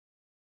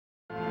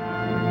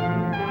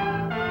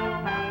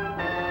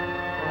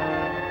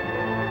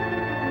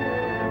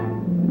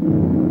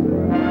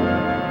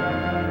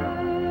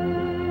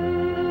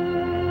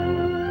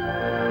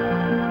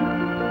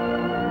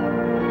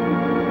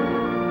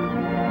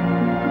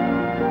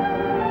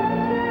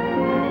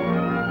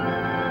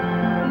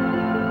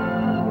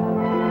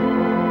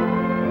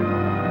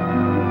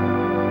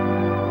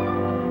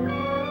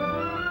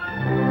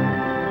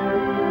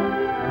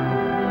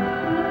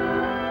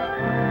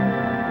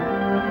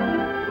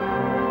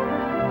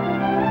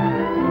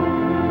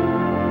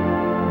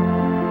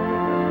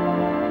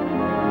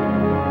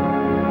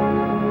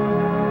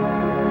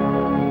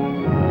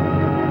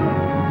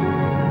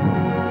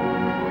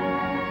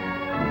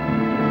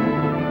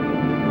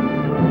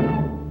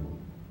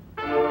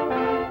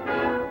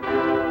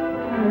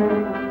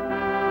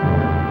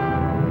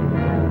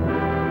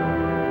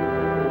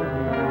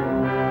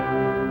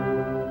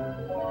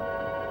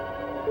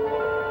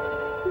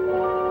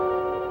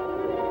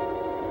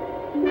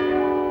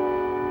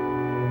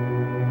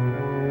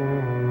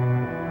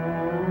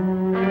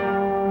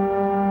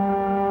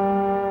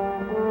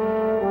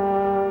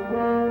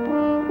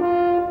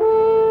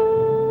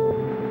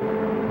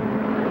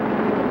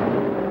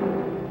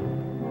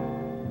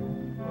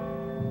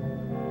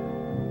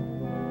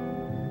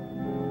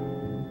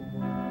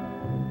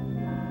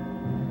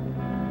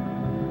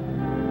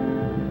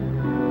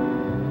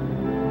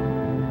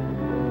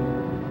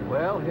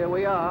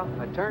off.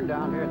 I turned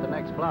down here at the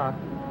next block.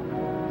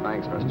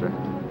 Thanks, mister.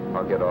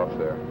 I'll get off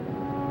there.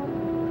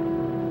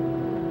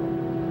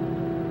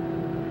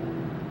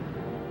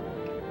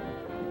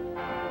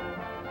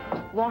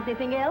 Want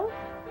anything else?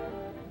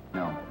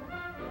 No.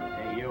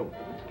 Hey, you.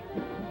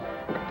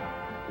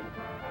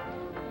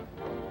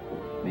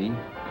 Me?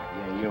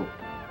 Yeah, you.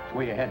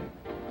 Where you heading?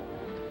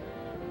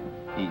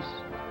 East.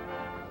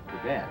 Too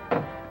bad.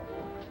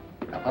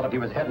 I thought if you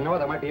was heading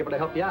north, I might be able to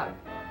help you out.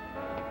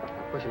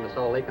 I'm pushing the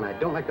Salt Lake, and I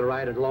don't like to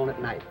ride it alone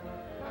at night.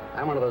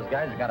 I'm one of those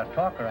guys that got to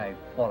talk or I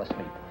fall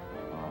asleep.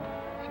 Oh,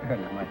 sure,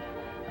 now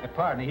my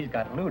partner, he's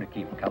got Lou to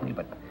keep him company,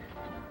 but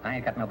I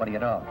ain't got nobody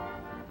at all.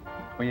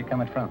 Where you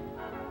coming from?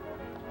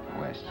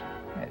 West.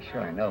 Yeah,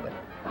 sure, I know, but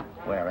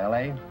where,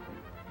 L.A.?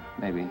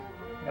 Maybe.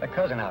 Got a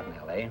cousin out in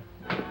L.A.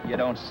 You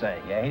don't say.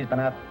 Yeah, he's been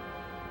out.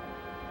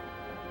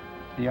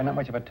 You're not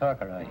much of a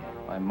talker, are you?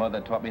 My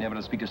mother taught me never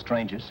to speak to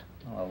strangers.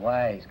 Oh, a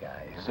wise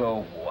guy.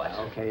 So what?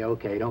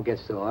 Okay, don't get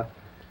sore.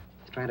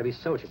 He's trying to be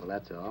sociable,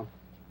 that's all.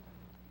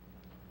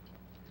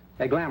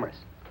 Hey, Glamorous.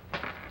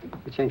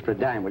 You change for a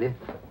dime, will you?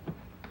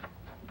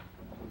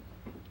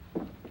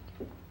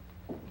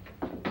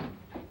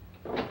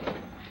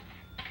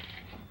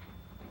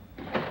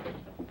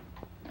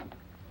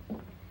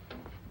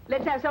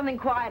 Let's have something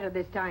quieter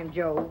this time,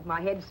 Joe. My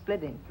head's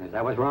splitting. Is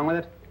that what's wrong with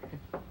it?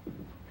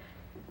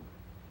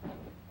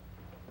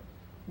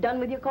 Done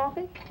with your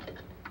coffee?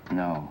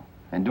 No.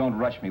 And don't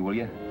rush me, will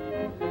you?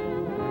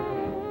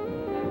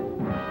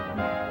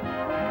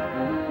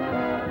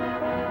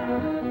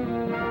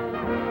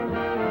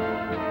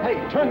 Hey,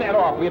 turn that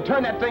off. Will you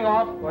turn that thing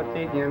off? What's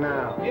eating you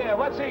now? Yeah,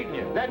 what's eating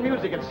you? That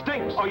music, it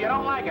stinks. Oh, you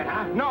don't like it,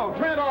 huh? No,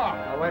 turn it off.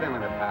 Oh, wait a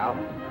minute, pal.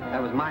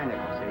 That was my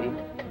nickel, see?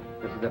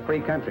 This is a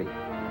free country.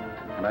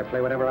 And I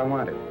play whatever I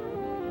want to.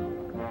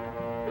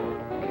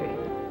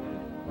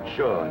 Okay.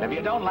 Sure. And if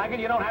you don't like it,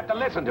 you don't have to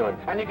listen to it.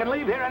 And you can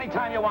leave here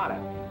anytime you want to.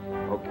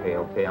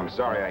 Okay. I'm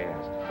sorry I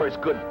asked.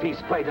 First good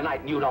piece played tonight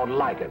and you don't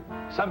like it.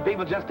 Some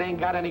people just ain't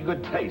got any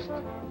good taste.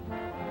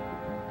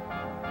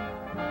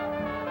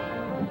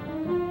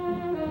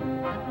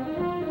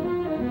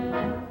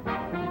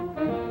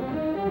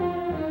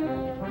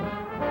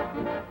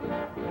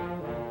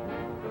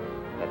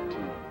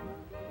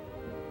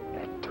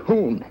 That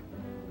tune.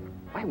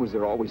 Why was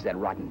there always that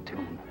rotten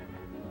tune?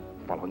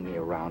 Following me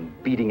around,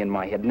 beating in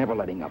my head, never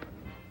letting up.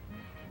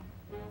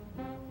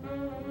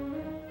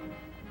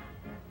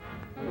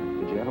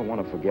 Did you ever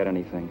want to forget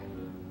anything?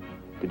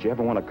 Did you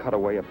ever want to cut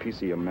away a piece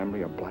of your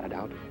memory or blot it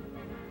out?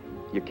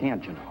 You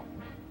can't, you know.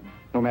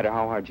 No matter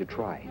how hard you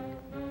try.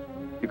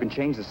 You can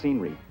change the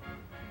scenery,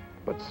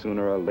 but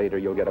sooner or later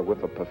you'll get a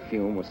whiff of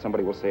perfume or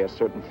somebody will say a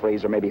certain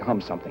phrase or maybe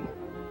hum something.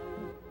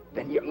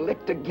 Then you're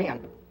licked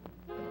again.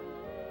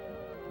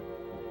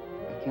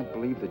 I can't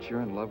believe that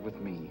you're in love with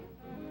me.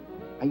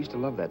 I used to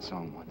love that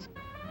song once.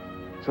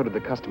 So did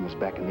the customers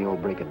back in the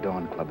old Break of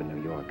Dawn club in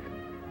New York.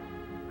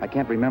 I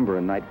can't remember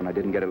a night when I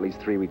didn't get at least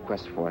 3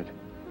 requests for it.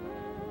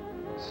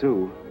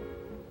 Sue,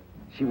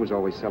 she was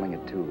always selling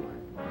it too.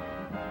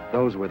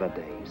 Those were the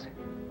days.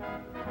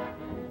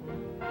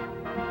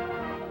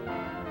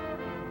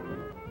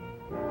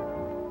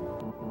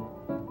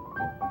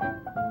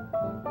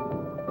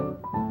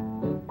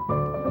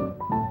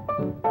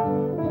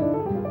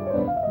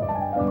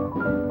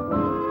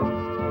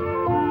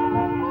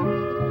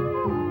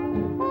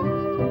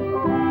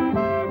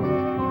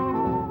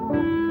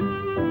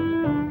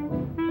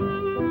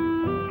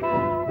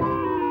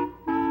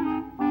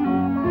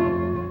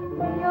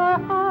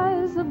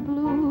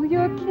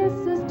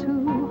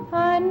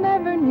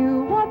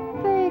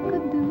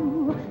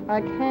 I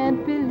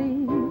can't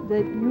believe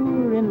that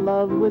you're in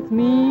love with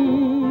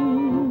me.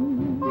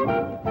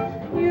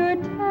 You're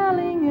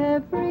telling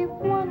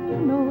everyone you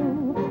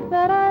know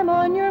that I'm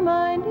on your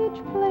mind each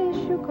place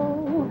you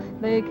go.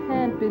 They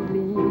can't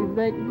believe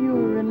that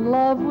you're in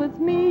love with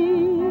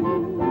me.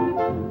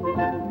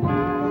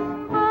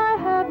 I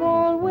have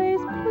always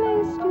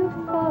placed you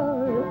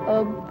far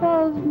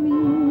above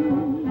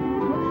me.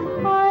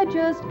 I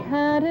just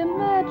can't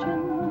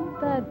imagine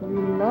that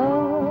you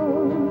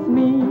love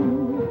me.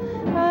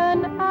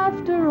 And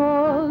after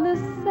all is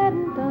said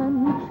and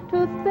done,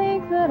 to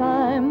think that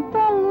I'm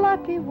the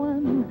lucky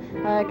one,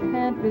 I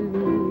can't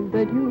believe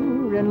that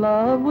you're in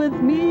love with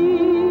me.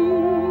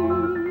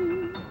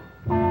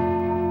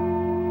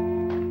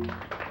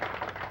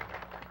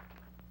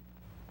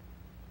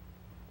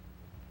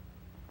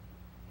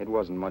 It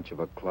wasn't much of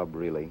a club,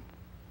 really.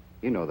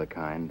 You know the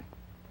kind.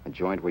 A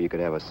joint where you could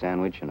have a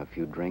sandwich and a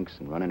few drinks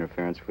and run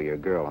interference for your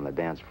girl on the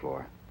dance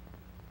floor.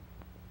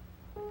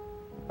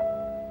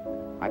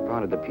 I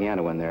pounded the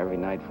piano in there every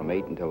night from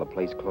 8 until the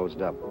place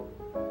closed up,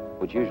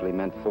 which usually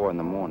meant 4 in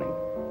the morning.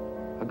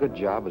 A good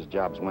job as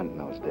jobs went in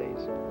those days.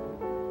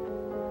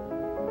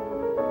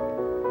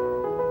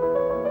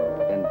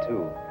 Then,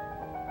 too,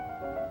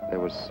 there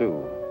was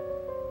Sue,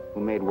 who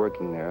made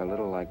working there a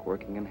little like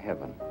working in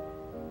heaven.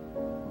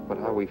 But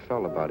how we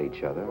felt about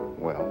each other,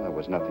 well, there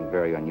was nothing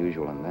very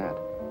unusual in that.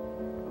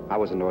 I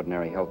was an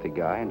ordinary healthy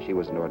guy, and she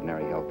was an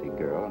ordinary healthy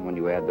girl, and when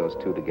you add those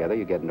two together,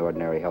 you get an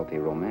ordinary healthy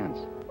romance,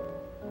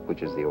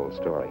 which is the old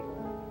story.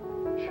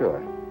 Sure,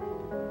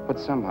 but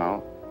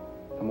somehow,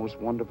 the most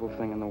wonderful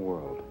thing in the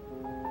world.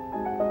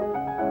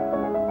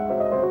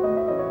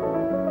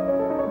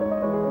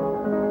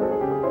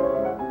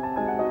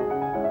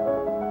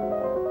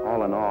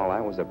 All in all,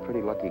 I was a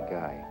pretty lucky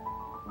guy.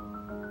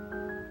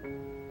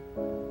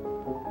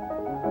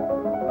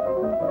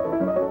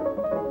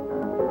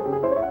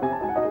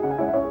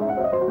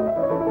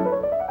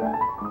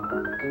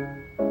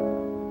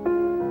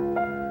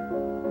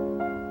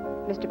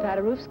 Mr.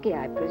 Paderewski,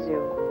 I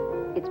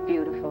presume. It's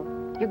beautiful.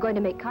 You're going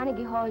to make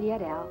Carnegie Hall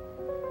yet, Al?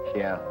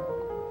 Yeah,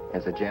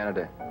 as a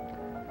janitor.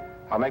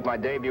 I'll make my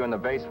debut in the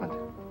basement.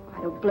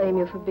 I don't blame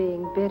you for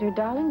being bitter,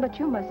 darling, but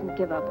you mustn't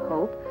give up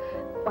hope.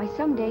 Why,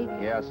 someday...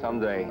 Yeah,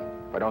 someday.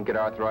 If I don't get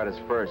arthritis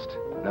first.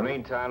 In the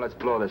meantime, let's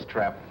blow this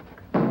trap.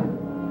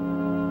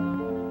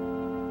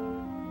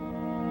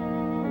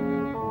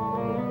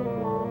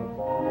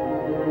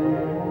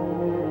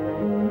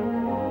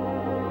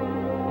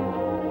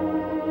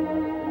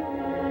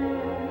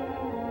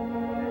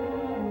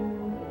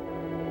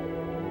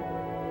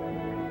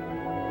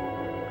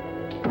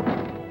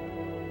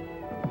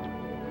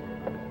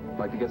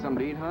 Like to get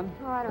something to eat, hon?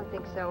 Oh, I don't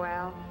think so,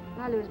 Al.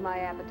 I lose my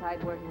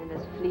appetite working in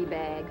this flea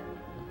bag.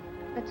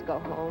 Let's go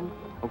home.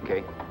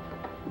 Okay.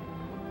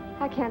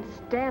 I can't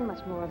stand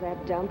much more of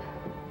that dump.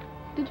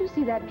 Did you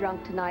see that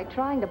drunk tonight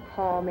trying to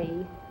paw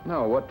me?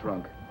 No, what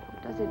drunk?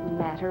 Does it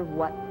matter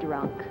what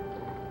drunk?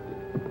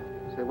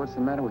 Say, what's the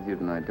matter with you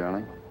tonight,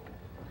 darling?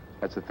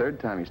 That's the third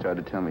time you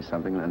started to tell me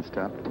something and then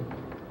stopped.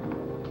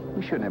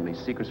 We shouldn't have any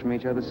secrets from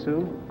each other,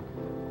 Sue.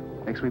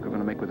 Next week, we're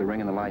going to make with the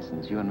ring and the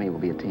license. You and me will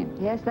be a team.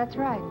 Yes, that's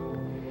right.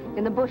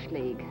 In the Bush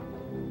League.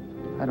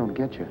 I don't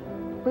get you.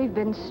 We've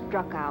been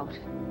struck out.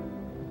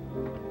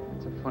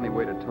 It's a funny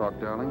way to talk,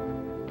 darling.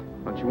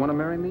 Don't you want to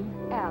marry me?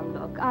 Al,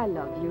 look, I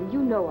love you. You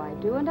know I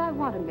do, and I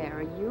want to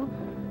marry you.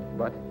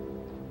 But?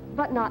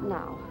 But not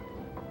now.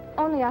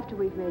 Only after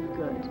we've made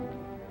good.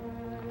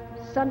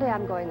 Sunday,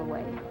 I'm going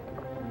away.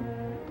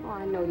 Oh,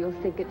 I know you'll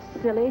think it's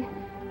silly.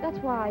 That's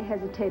why I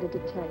hesitated to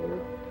tell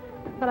you.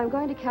 But I'm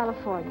going to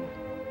California.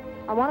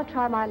 I want to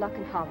try my luck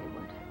in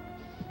Hollywood.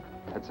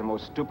 That's the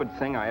most stupid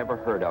thing I ever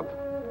heard of.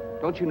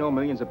 Don't you know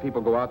millions of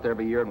people go out there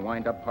every year and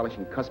wind up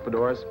polishing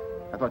cuspidors?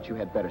 I thought you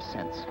had better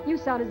sense. You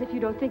sound as if you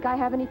don't think I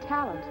have any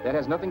talent. That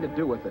has nothing to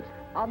do with it.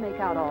 I'll make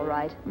out all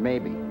right.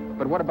 Maybe.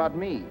 But what about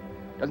me?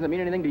 Doesn't it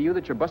mean anything to you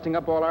that you're busting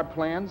up all our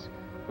plans?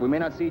 We may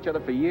not see each other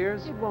for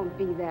years? It won't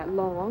be that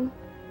long.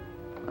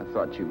 I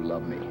thought you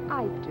loved me.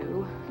 I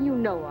do. You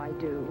know I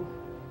do.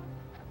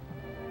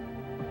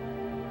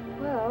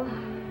 Well,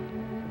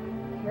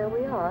 here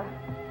we are.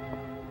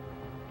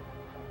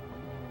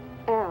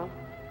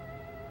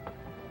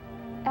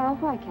 Al,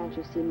 why can't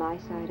you see my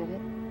side of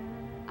it?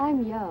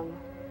 I'm young.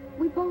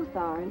 We both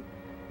are,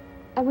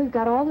 and we've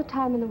got all the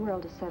time in the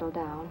world to settle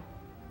down.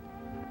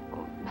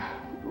 Oh,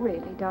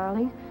 really,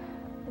 darling,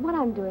 what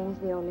I'm doing is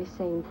the only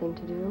sane thing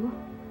to do.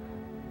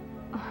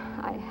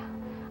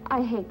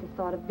 I hate the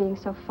thought of being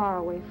so far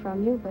away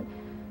from you,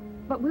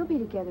 but we'll be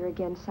together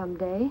again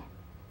someday.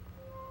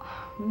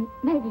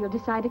 Maybe you'll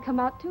decide to come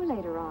out too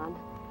later on.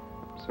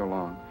 So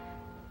long.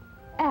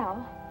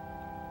 Al,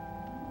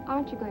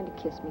 aren't you going to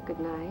kiss me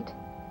goodnight?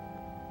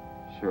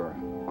 Sure,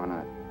 why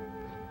not?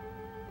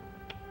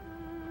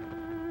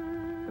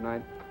 Good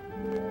night.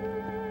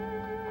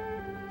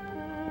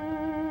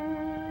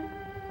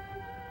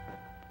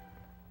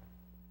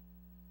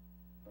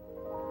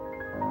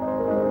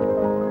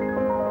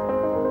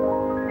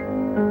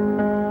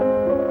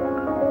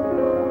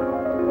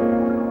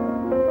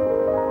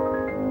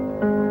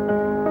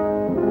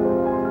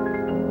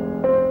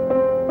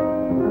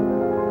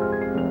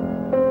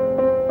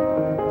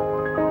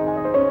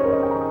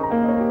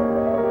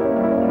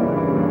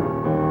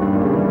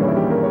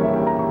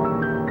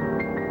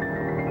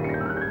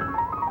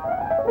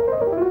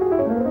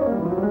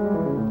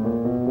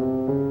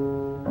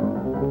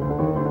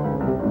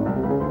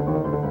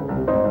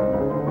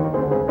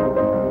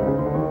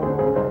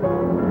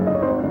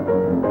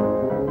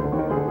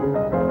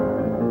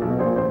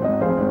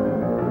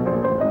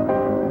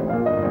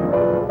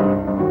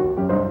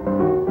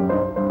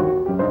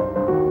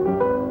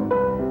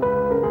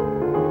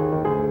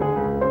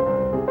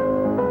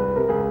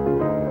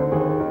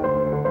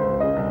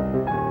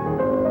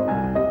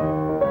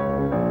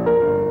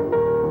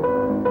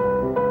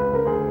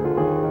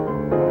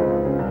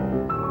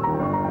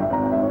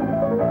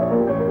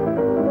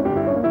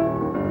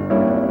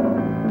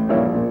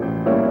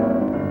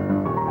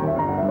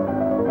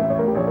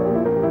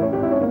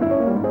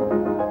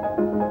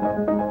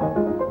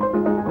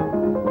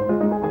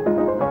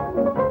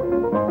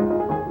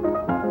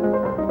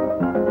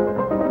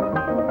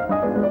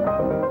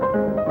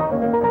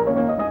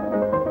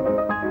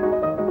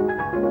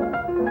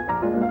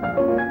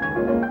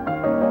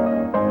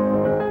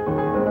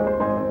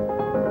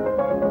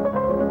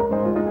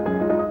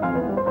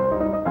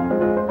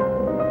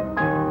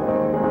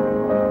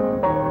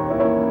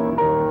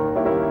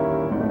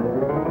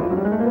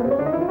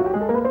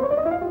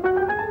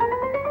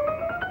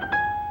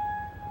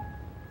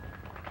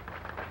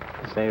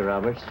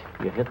 Roberts.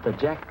 You hit the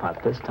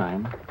jackpot this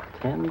time.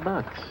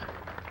 $10.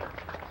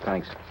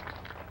 Thanks.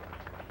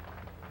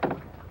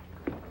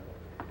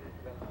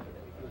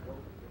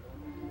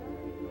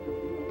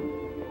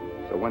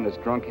 So when this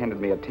drunk handed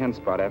me a 10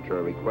 spot after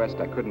a request,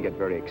 I couldn't get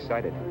very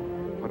excited.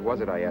 What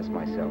was it, I asked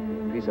myself?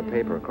 A piece of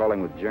paper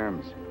crawling with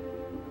germs.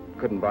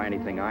 Couldn't buy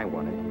anything I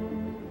wanted.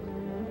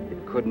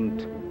 It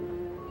couldn't...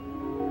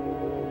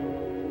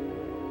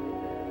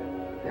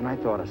 Then I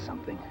thought of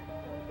something.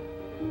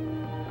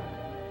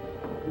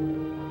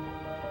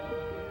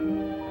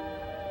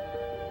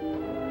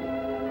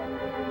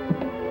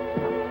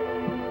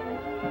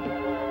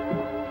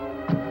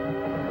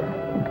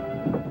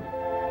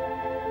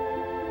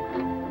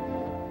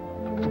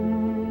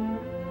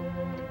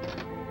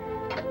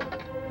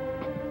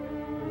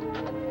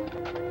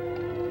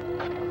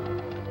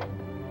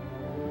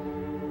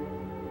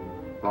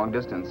 Long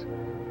distance.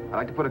 I'd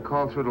like to put a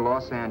call through to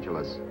Los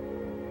Angeles.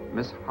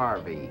 Miss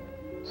Harvey.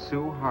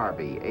 Sue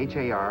Harvey,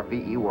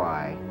 Harvey.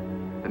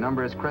 The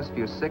number is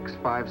Crestview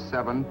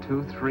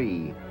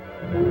 65723.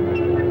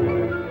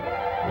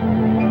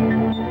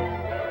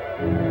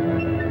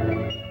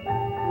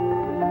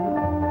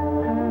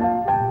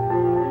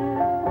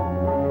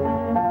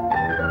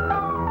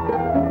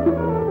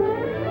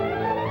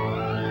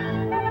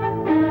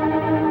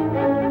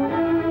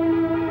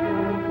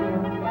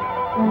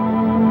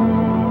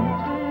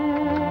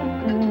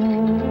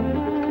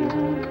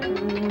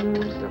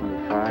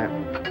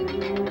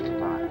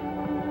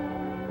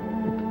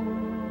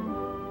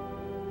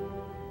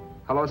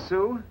 Hello,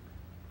 Sue?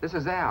 This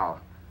is Al.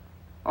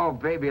 Oh,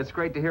 baby, it's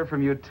great to hear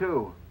from you,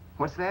 too.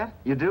 What's that?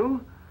 You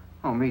do?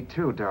 Oh, me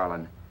too,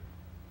 darling.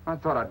 I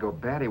thought I'd go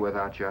batty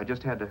without you. I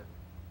just had to...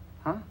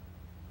 Huh?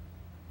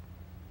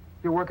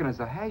 You're working as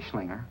a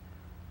hashlinger?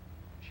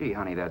 Gee,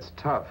 honey, that's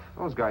tough.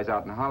 Those guys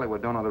out in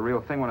Hollywood don't know the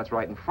real thing when it's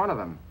right in front of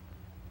them.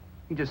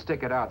 You just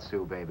stick it out,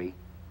 Sue, baby.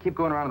 Keep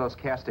going around to those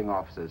casting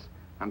offices.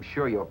 I'm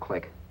sure you'll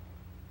click.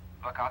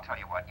 Look, I'll tell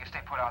you what. You stay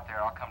put out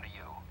there, I'll come to you.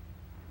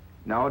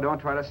 No, don't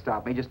try to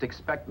stop me. Just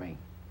expect me.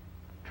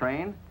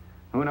 Train?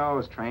 Who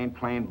knows? Train,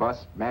 plane,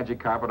 bus,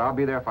 magic carpet. I'll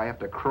be there if I have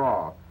to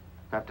crawl.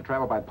 If I have to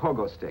travel by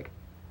pogo stick.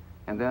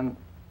 And then,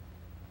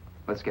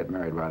 let's get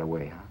married right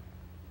away, huh?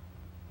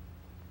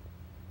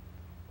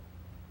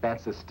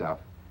 That's the stuff.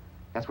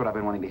 That's what I've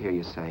been wanting to hear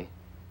you say.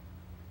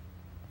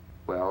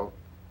 Well,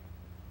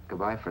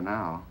 goodbye for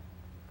now.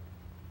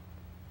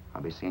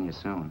 I'll be seeing you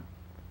soon.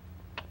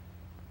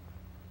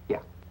 Yeah.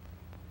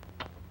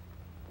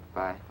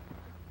 Bye.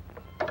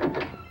 The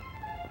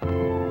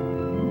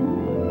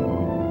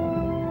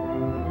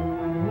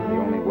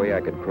only way I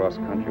could cross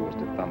country was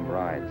to thumb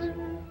rides.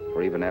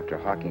 For even after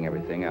hawking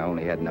everything, I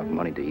only had enough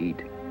money to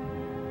eat.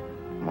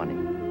 Money.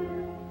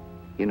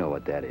 You know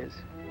what that is.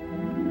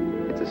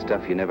 It's the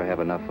stuff you never have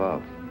enough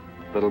of.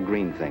 Little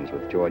green things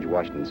with George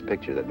Washington's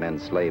picture that men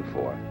slave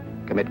for,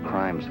 commit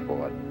crimes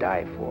for,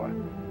 die for.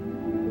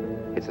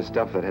 It's the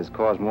stuff that has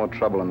caused more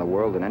trouble in the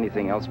world than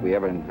anything else we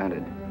ever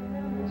invented.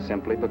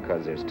 Simply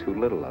because there's too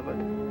little of it.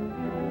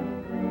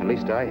 At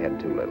least I had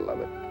too little of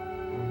it.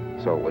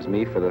 So it was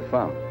me for the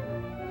thumb.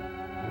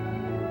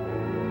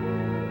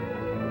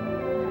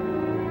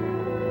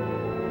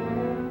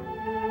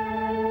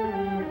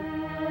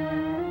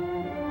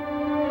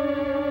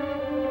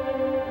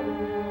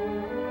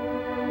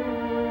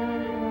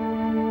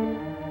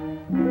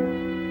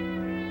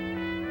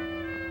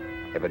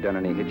 Ever done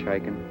any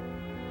hitchhiking?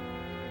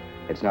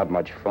 It's not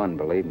much fun,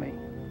 believe me.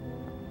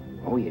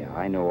 Oh, yeah,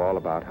 I know all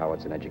about how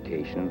it's an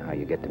education, how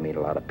you get to meet a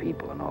lot of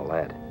people and all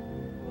that.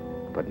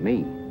 But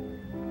me,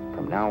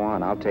 from now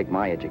on, I'll take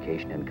my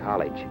education in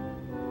college,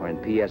 or in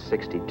PS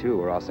 62,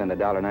 or I'll send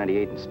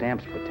 $1.98 in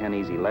stamps for 10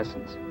 easy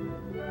lessons.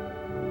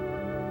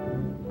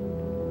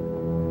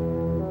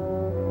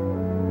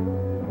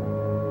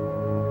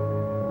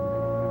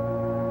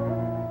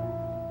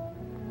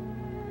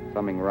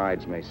 Thumbing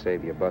rides may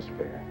save you bus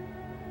fare,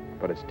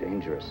 but it's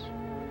dangerous.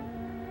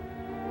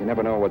 You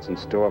never know what's in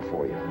store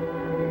for you.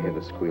 You hear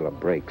the squeal of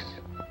brakes.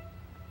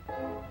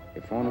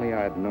 If only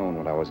I had known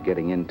what I was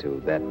getting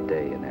into that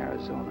day in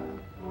Arizona.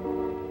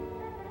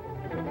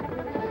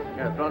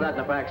 Here, throw that in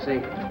the back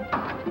seat.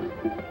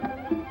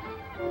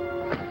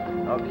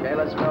 Okay,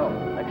 let's go.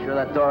 Make sure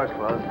that door is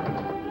closed.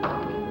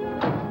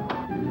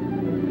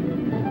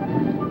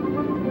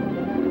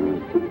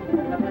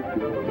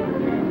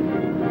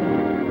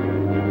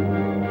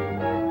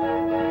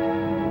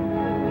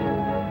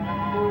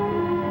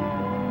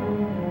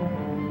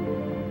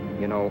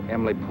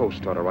 Emily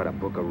Post ought to write a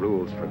book of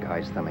rules for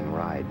guys thumbing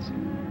rides.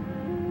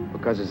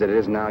 Because as it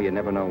is now, you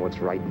never know what's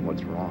right and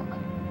what's wrong.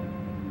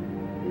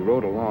 We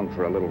rode along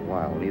for a little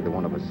while, neither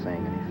one of us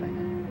saying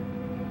anything.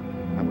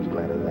 I was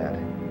glad of that.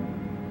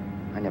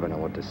 I never know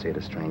what to say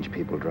to strange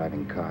people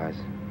driving cars.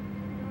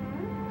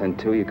 Then,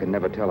 too, you can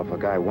never tell if a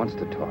guy wants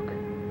to talk.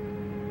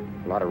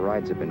 A lot of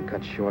rides have been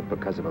cut short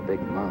because of a big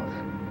mouth.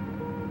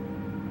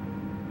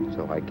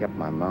 So I kept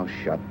my mouth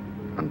shut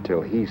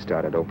until he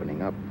started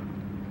opening up.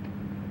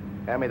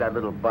 Hand me that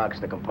little box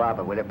in the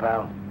compartment, will you,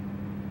 pal?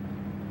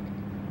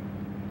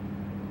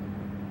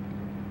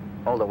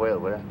 Hold the wheel,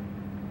 will you?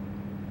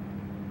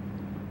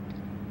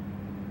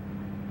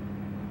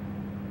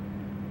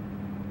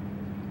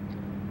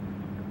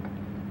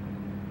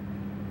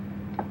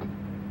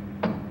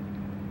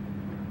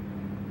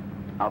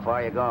 How far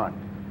are you going?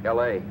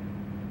 L.A.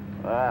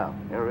 Wow,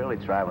 you're really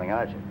traveling,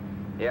 aren't you?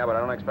 Yeah, but I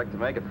don't expect to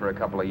make it for a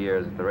couple of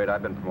years at the rate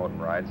I've been promoting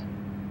rides.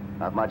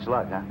 Not much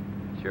luck, huh?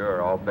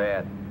 Sure, all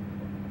bad.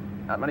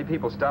 Not many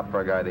people stop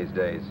for a guy these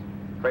days.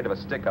 Afraid of a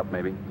stick-up,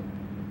 maybe.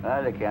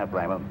 Well, you can't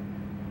blame them.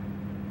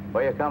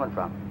 Where you coming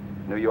from?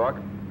 New York?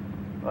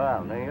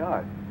 Well, New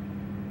York.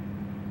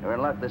 You're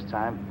in luck this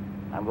time.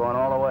 I'm going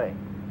all the way.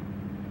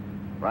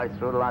 Right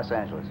through to Los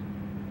Angeles.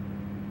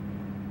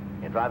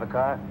 You drive a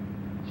car?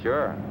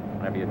 Sure.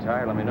 Whenever you're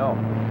tired, let me know.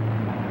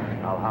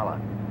 I'll holler.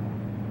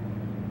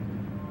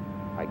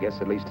 I guess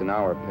at least an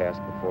hour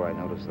passed before I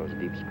noticed those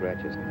deep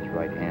scratches in his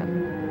right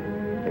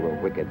hand. They were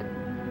wicked.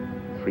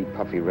 3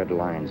 puffy red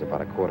lines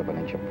about 1/4 of an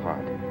inch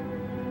apart.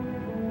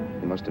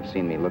 He must have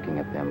seen me looking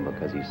at them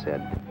because he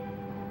said,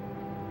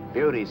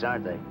 Beauties,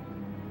 aren't they?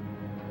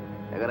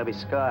 They're gonna be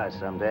scars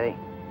someday.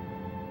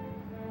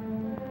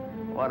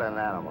 What an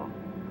animal.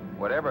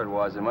 Whatever it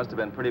was, it must have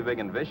been pretty big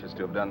and vicious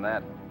to have done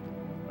that.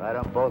 Right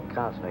on both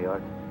counts, New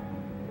York.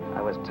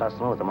 I was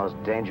tussling with the most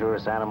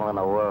dangerous animal in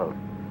the world.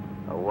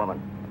 A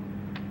woman.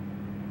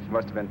 She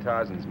must have been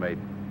Tarzan's mate.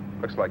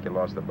 Looks like you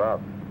lost the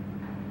bob.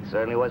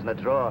 Certainly wasn't a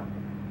draw.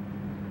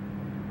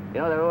 You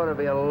know, there ought to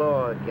be a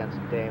law against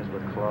dames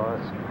with claws.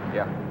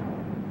 Yeah.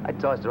 I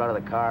tossed her out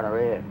of the car in her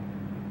ear.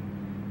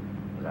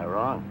 Was I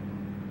wrong?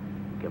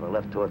 Give a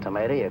lift to a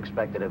tomato, you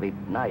expect her to be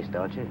nice,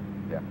 don't you?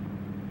 Yeah.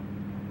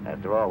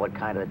 After all, what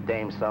kind of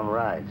dame's son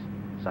rides?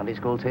 Sunday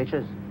school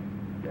teachers?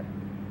 Yeah.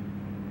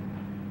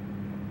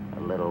 A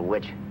little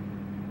witch.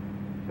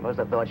 She must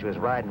have thought she was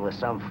riding with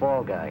some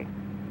fall guy.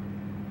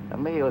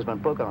 And me, who's been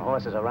booking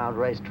horses around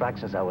racetracks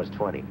since I was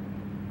 20.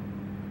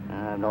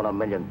 I've known a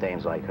million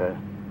dames like her.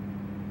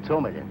 2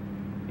 million.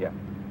 Yeah.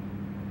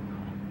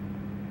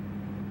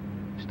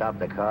 Stopped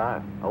the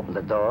car, opened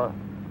the door.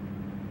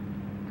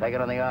 Take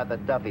it on the Arthur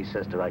Duffy,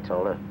 sister, I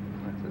told her.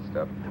 That's the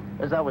stuff.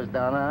 As that was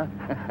done,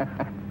 huh?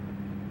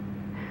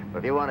 But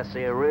if you want to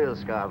see a real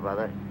scar,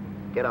 brother,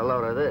 get a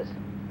load of this.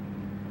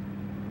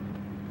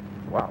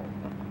 Wow.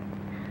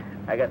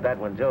 I got that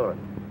one dueling.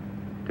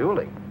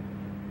 Dueling?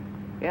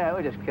 Yeah,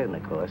 we're just kidding,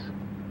 of course.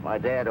 My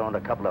dad owned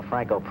a couple of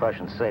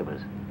Franco-Prussian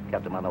sabers.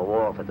 Kept them on the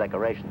wall for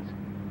decorations.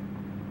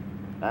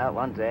 Well,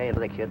 one day,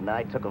 another kid and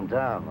I took them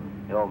down.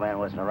 When the old man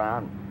wasn't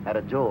around, had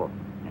a duel.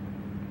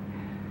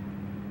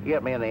 He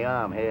got me in the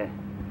arm here.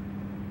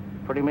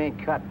 Pretty mean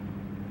cut.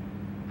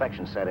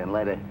 Infection set in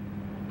later.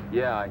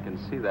 Yeah, I can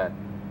see that.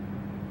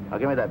 Now,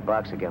 give me that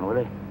box again, will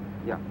you?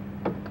 Yeah.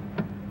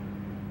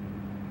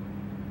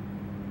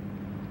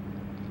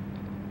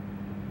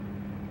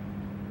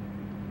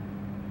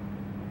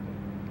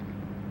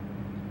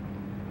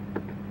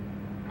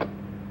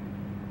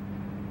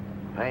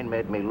 Pain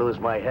made me lose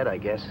my head, I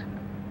guess.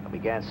 I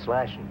began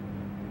slashing.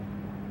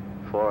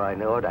 Before I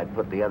knew it, I'd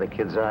put the other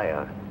kid's eye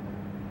out.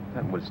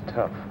 That was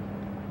tough.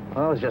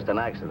 Well, it was just an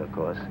accident, of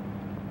course.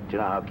 Do you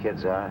know how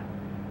kids are?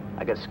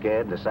 I got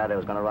scared and decided I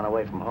was going to run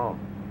away from home.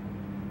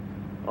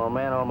 Old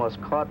man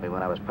almost caught me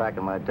when I was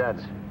packing my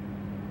duds.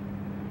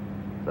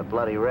 The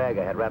bloody rag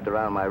I had wrapped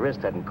around my wrist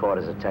hadn't caught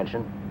his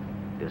attention.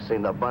 You'd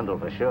seen the bundle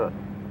for sure.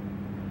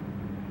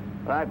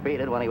 But I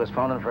beat it when he was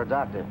phoning for a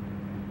doctor.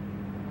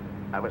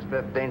 That was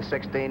 15,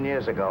 16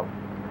 years ago.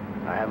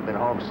 I haven't been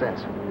home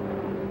since.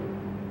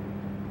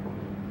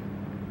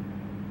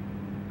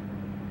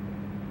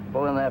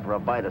 Pull in there for a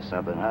bite or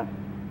something, huh?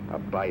 a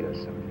bite or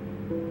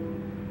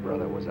something.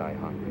 Brother, was I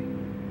hungry.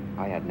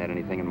 I hadn't had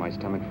anything in my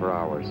stomach for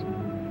hours.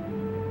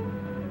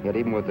 Yet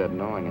even with that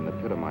gnawing in the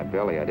pit of my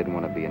belly, I didn't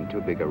want to be in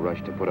too big a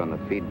rush to put on the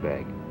feed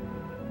bag.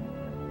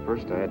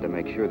 First, I had to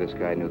make sure this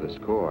guy knew the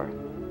score.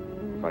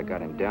 If I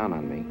got him down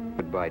on me,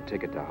 goodbye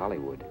ticket to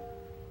Hollywood.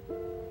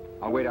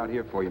 I'll wait out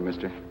here for you,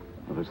 mister.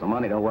 If it's the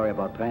money, don't worry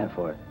about paying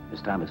for it.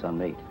 This time it's on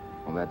me.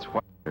 Well, that's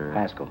what...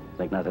 Haskell,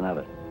 think nothing of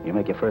it. You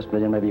make your first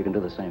million, maybe you can do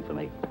the same for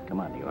me. Come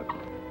on, New York.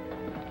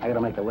 I gotta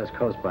make the West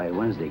Coast by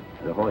Wednesday.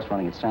 There's a horse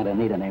running at Santa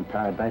Anita named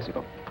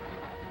Paradiesical.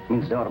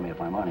 Means dough to me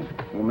if I'm on him.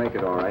 We'll make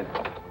it all right.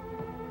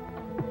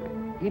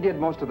 He did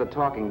most of the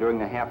talking during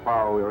the half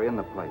hour we were in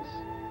the place.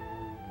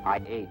 I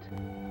ate.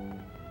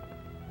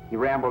 He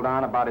rambled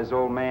on about his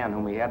old man,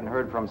 whom he hadn't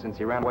heard from since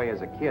he ran away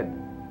as a kid.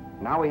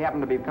 Now he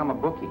happened to become a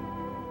bookie.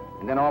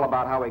 And then all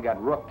about how he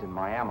got rooked in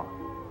Miami.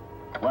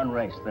 One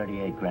race,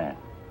 38 grand.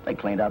 They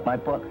cleaned out my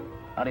book.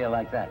 How do you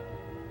like that?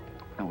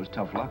 That was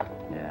tough luck.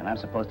 Yeah, and I'm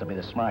supposed to be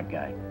the smart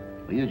guy.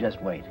 Well, you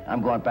just wait.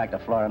 I'm going back to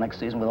Florida next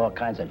season with all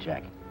kinds of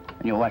jack.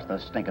 And you watch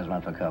those stinkers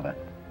run for cover.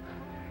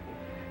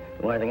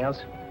 Want anything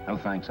else? No,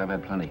 thanks. I've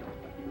had plenty.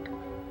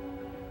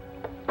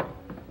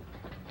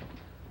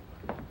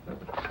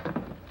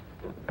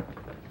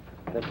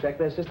 That check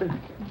there, sister?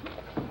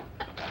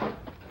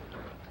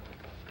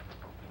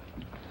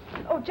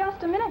 Oh,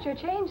 just a minute. Your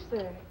change,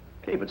 sir.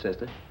 Keep it,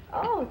 sister.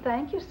 Oh,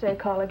 thank you, sir.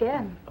 Call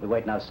again. I'll be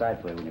waiting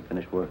outside for you when you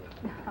finish work.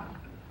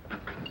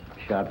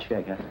 Sharp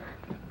check, huh?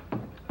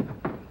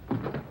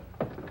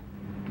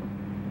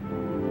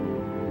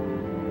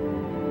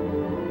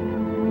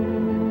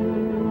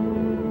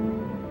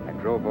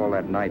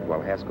 that night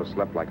while Haskell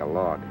slept like a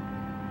log.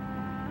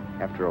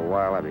 After a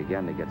while, I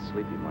began to get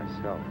sleepy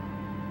myself.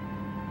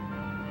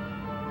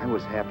 I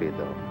was happy,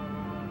 though.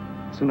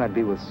 Soon I'd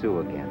be with Sue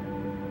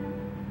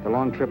again. The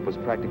long trip was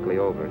practically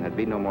over, and there'd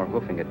be no more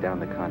hoofing it down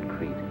the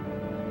concrete.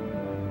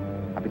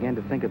 I began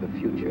to think of the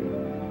future,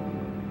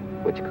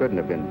 which couldn't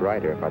have been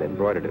brighter if I'd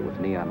embroidered it with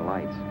neon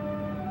lights.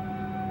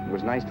 It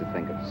was nice to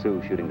think of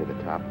Sue shooting to the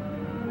top.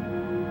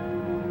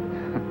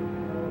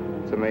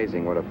 It's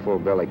amazing what a full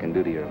belly can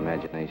do to your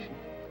imagination.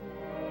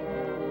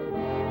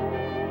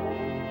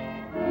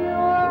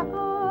 Your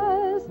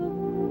eyes are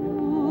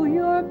blue,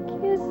 your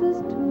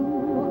kisses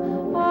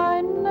too.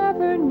 I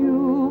never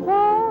knew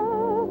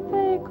what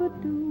they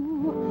could do.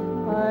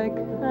 I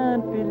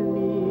can't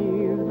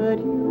believe that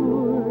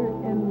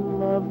you're in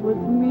love with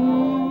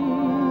me.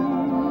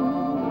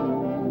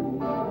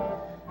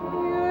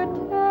 You're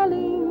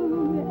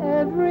telling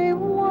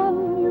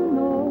everyone you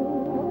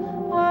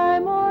know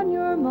I'm on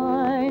your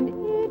mind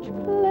each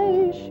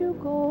place you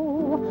go.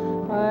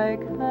 I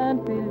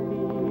can't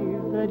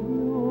believe that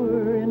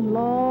you're in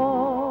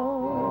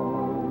love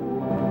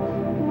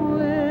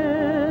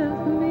with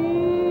me.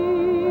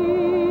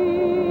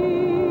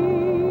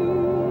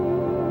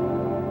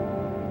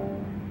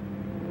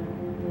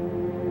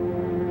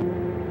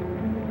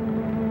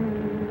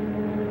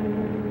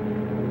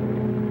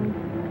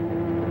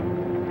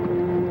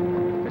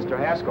 Mr.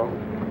 Haskell?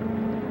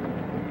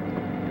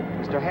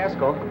 Mr.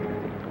 Haskell?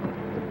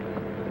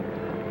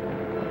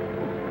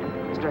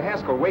 Mr.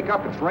 Haskell, wake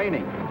up. It's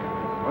raining.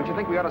 Don't you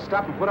think we ought to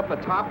stop and put up the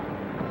top?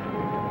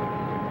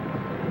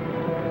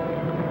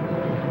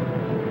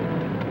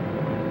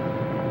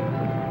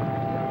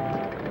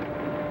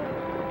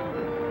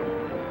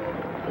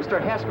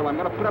 Mr. Haskell, I'm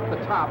going to put up the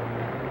top.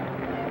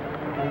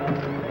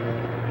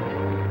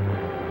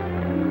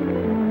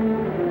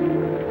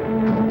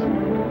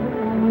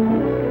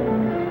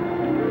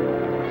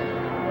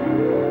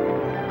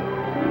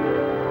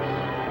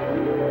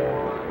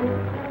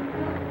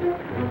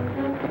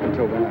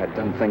 Until then, I'd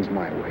done things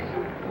my way.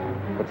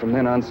 But from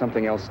then on,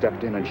 something else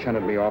stepped in and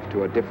shunted me off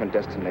to a different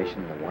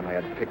destination than the one I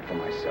had picked for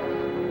myself.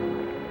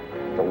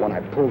 For when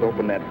I pulled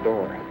open that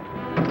door.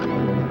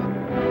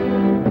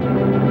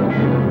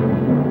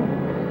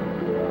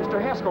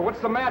 Mr. Haskell,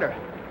 what's the matter?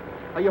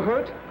 Are you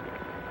hurt?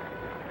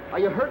 Are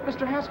you hurt,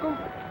 Mr. Haskell?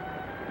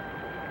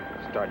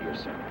 Start your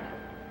sermon.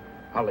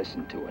 I'll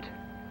listen to it.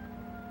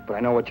 But I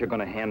know what you're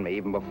going to hand me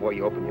even before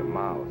you open your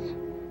mouths.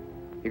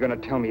 You're going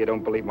to tell me you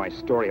don't believe my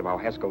story of how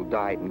Haskell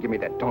died and give me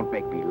that don't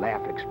make me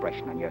laugh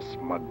expression on your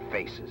smug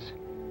faces.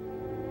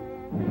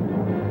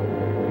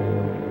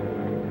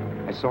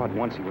 I saw at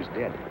once he was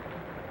dead,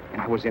 and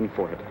I was in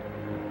for it.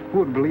 Who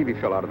would believe he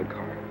fell out of the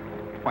car?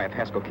 Why, if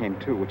Haskell came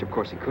too, which of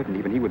course he couldn't,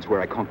 even he would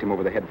swear I conked him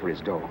over the head for his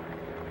dough.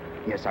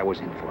 Yes, I was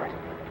in for it.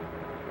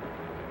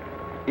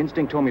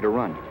 Instinct told me to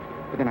run,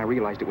 but then I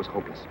realized it was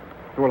hopeless.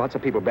 There were lots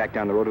of people back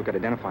down the road who could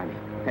identify me.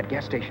 That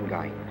gas station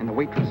guy and the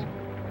waitress.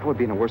 I would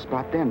be in a worse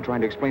spot then,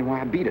 trying to explain why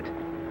I beat it.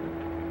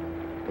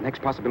 The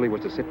next possibility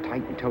was to sit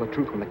tight and tell the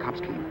truth when the cops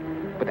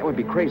came. But that would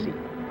be crazy.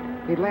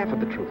 They'd laugh at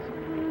the truth.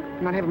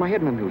 And I'd have my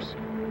head in a noose.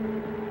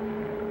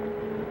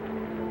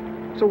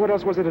 So what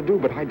else was there to do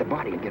but hide the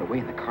body and get away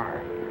in the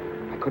car?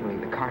 I couldn't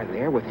leave the car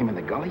there with him in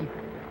the gully.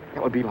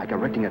 That would be like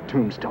erecting a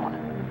tombstone.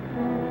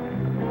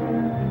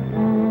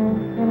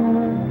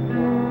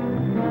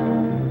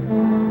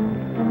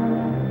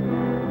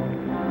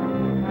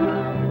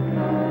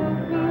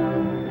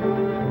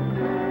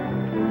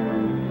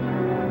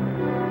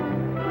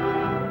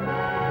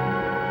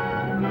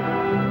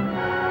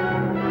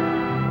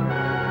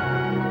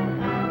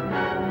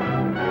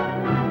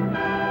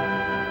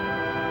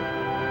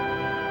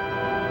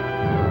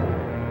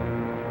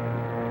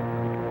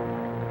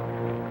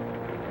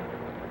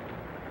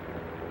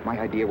 My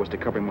idea was to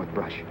cover him with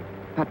brush,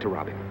 not to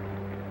rob him.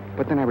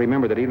 But then I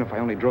remembered that even if I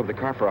only drove the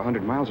car for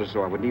 100 miles or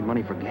so, I would need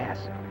money for gas.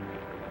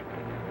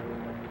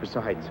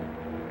 Besides,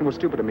 it was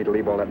stupid of me to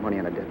leave all that money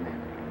on a dead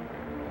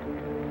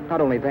man.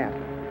 Not only that,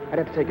 I'd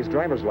have to take his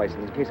driver's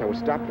license in case I was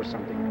stopped for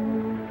something.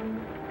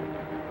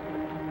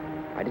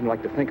 I didn't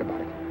like to think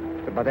about it,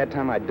 but by that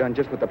time I'd done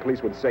just what the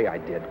police would say I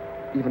did,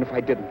 even if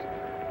I didn't.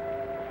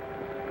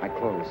 My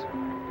clothes.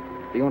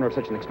 The owner of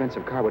such an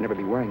expensive car would never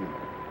be wearing them.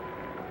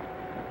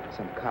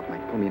 Some cop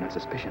might pull me in on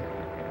suspicion.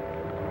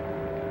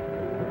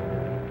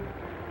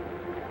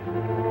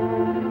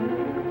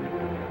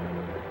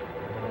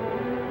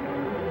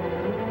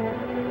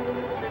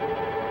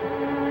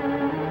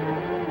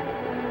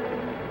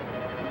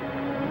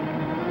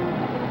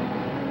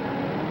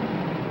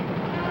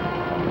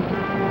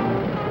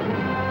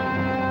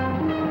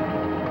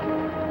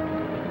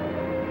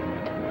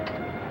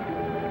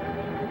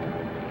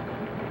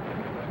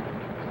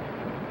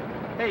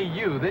 Hey,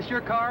 you, this your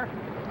car?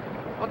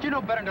 Don't you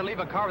know better than to leave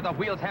a car with the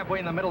wheels halfway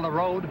in the middle of the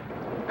road?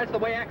 That's the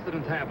way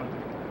accidents happen.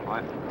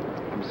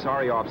 I'm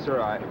sorry,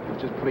 officer. I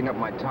was just putting up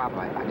my top.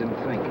 I didn't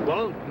think.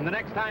 Well, the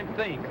next time,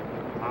 think.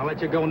 I'll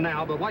let you go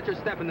now, but watch your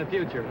step in the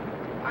future.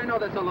 I know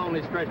that's a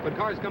lonely stretch, but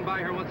cars come by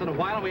here once in a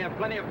while, and we have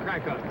plenty of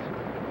crack-ups.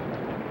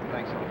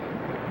 Thanks, officer.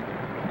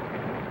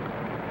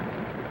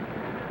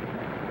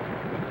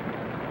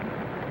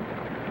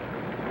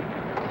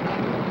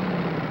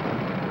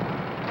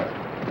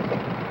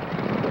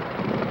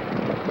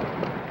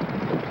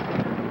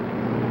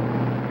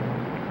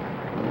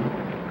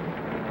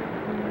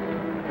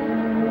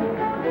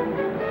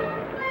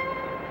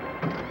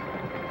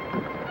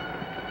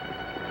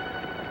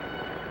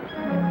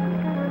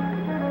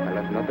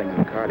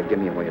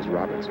 is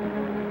Roberts.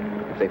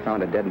 If they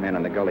found a dead man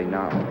in the gully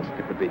now,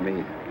 it would be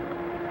me.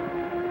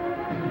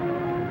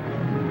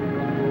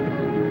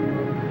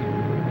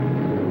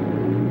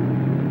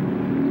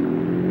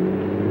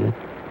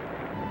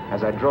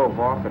 As I drove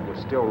off, it was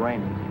still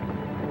raining,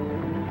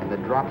 and the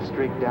drops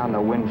streaked down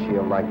the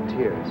windshield like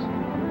tears.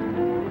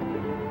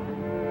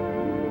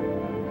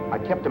 I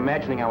kept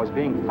imagining I was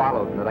being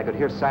followed and that I could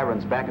hear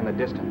sirens back in the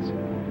distance.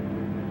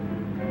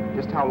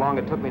 Just how long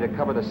it took me to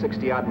cover the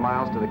 60-odd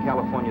miles to the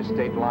California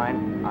state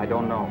line, I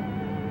don't know.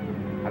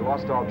 I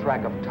lost all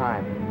track of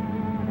time.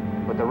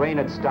 But the rain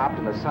had stopped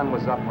and the sun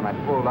was up when I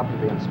pulled up to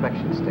the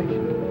inspection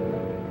station.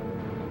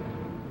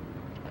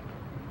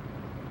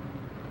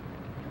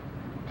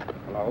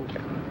 Hello.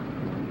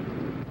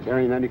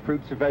 Carrying any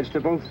fruits or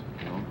vegetables?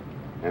 No.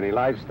 Any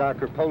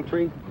livestock or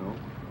poultry? No.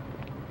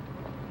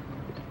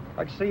 I'd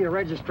like to see your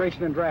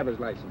registration and driver's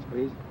license,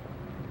 please.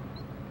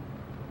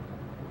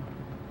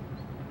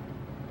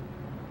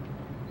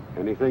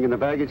 Anything in the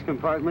baggage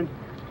compartment?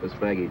 Just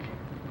baggage.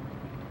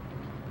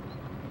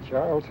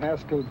 Charles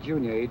Haskell,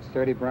 Jr., age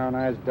 30, brown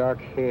eyes, dark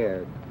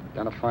hair.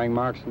 Identifying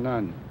marks,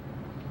 none.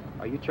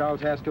 Are you Charles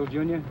Haskell,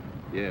 Jr.?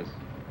 Yes.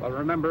 Well,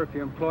 remember, if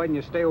you're employed and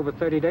you stay over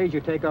 30 days, you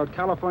take out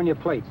California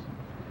plates.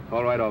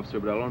 All right, officer,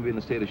 but I'll only be in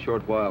the state a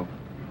short while.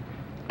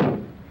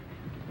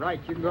 Right,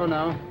 you can go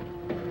now.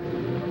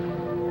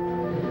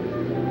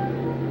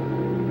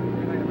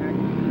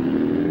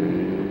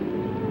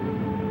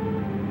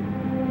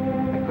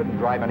 I couldn't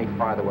drive any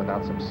farther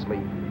without some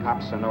sleep.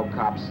 Cops or no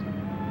cops,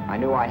 I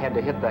knew I had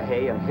to hit the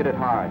hay and hit it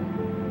hard.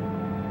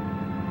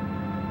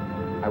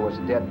 I was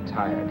dead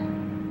tired.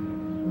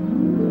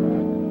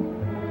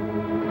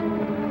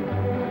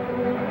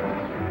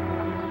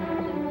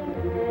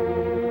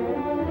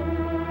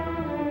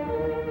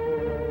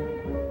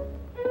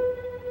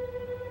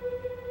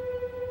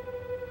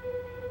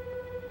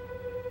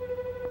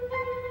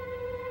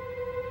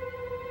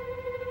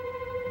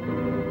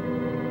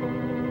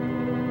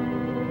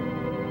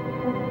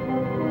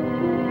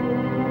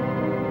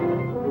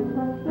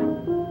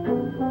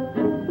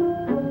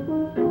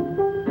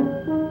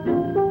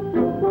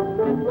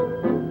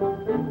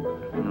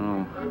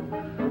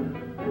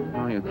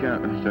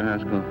 Mr.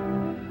 Haskell.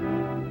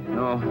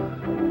 No.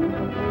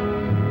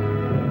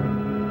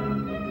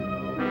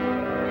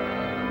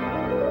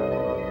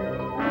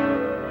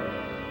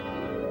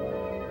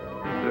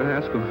 Mr.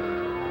 Haskell,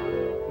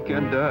 you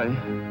can't die.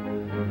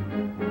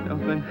 I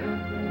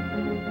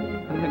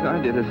think I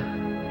did it.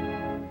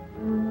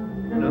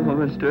 No,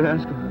 Mr.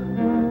 Haskell.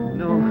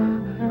 No.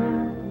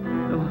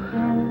 No.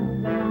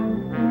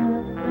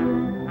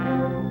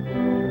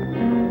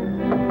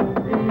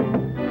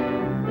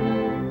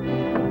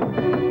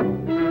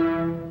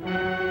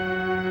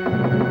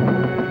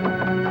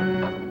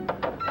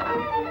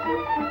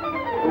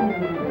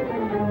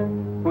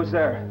 Who's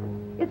there?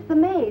 It's the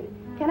maid.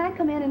 Can I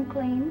come in and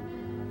clean?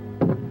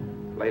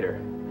 Later.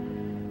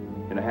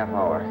 In a half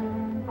hour.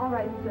 All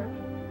right, sir.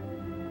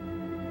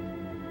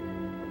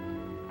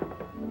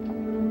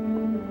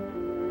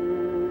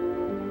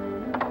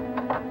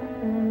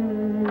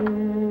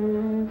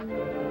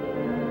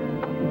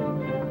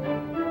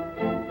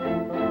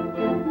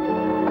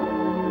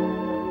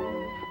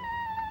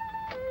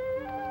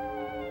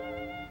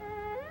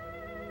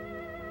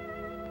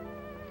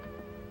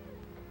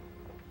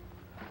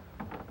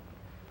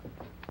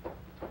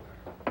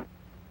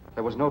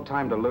 There was no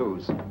time to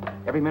lose.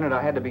 Every minute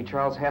I had to be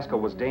Charles Haskell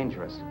was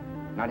dangerous.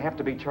 And I'd have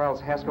to be Charles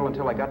Haskell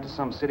until I got to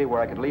some city where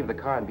I could leave the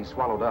car and be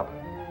swallowed up.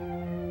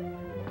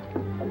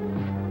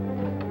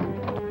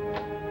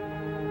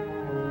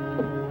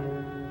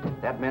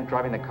 That meant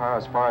driving the car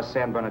as far as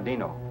San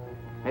Bernardino,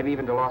 maybe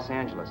even to Los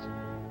Angeles.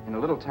 In a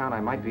little town,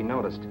 I might be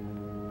noticed,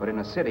 but in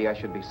a city, I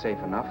should be safe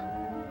enough.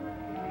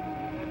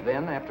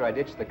 Then, after I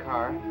ditched the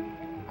car,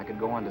 I could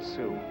go on to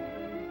Sue.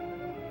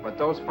 But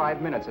those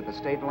 5 minutes at the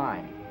state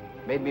line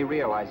made me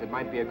realize it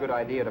might be a good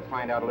idea to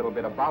find out a little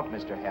bit about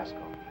Mr.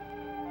 Haskell.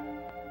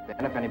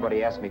 Then, if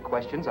anybody asked me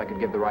questions, I could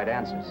give the right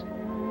answers.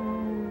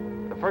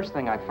 The first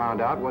thing I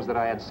found out was that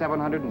I had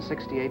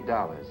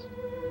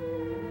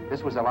 $768.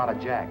 This was a lot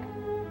of jack,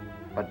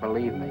 but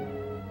believe me,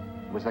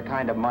 it was the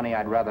kind of money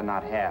I'd rather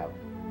not have.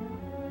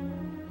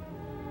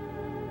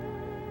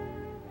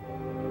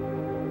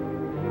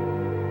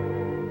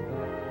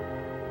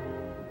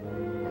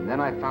 And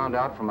then I found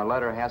out from a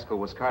letter Haskell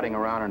was carting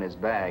around in his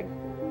bag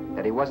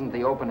that he wasn't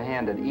the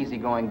open-handed,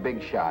 easygoing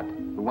big shot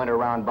who went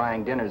around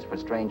buying dinners for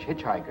strange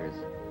hitchhikers.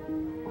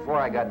 Before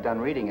I got done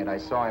reading it, I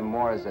saw him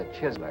more as a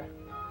chiseler.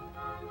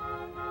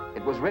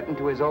 It was written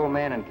to his old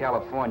man in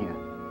California,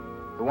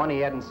 the one he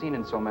hadn't seen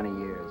in so many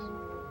years.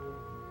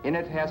 In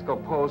it, Haskell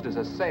posed as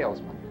a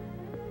salesman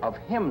of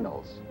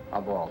hymnals,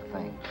 of all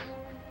things.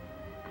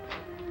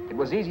 It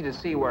was easy to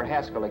see where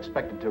Haskell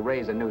expected to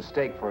raise a new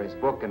stake for his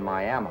book in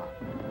Miami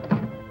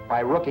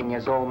by rooking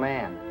his old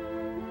man.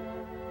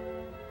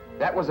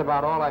 That was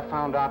about all I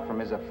found out from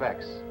his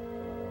effects,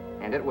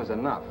 and it was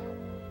enough.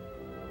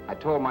 I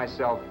told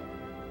myself,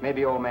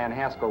 maybe old man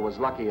Haskell was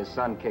lucky his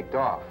son kicked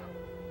off.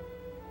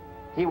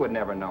 He would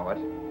never know it,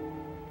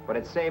 but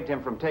it saved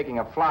him from taking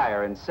a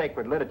flyer in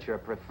sacred literature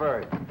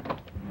preferred.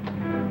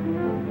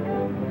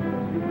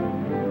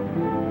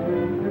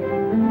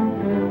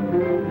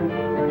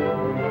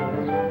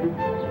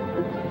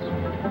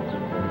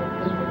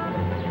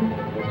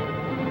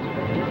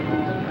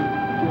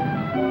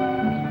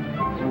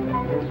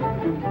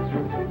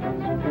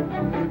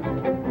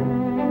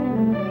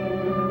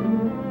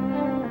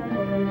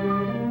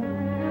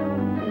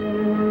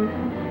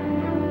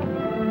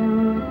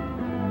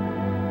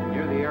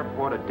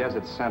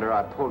 Desert Center,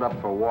 I pulled up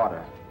for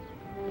water.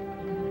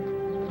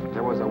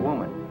 There was a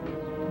woman.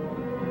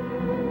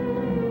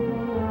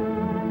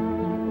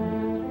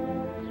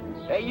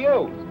 Hey,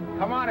 you!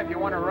 Come on if you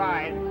want to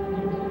ride.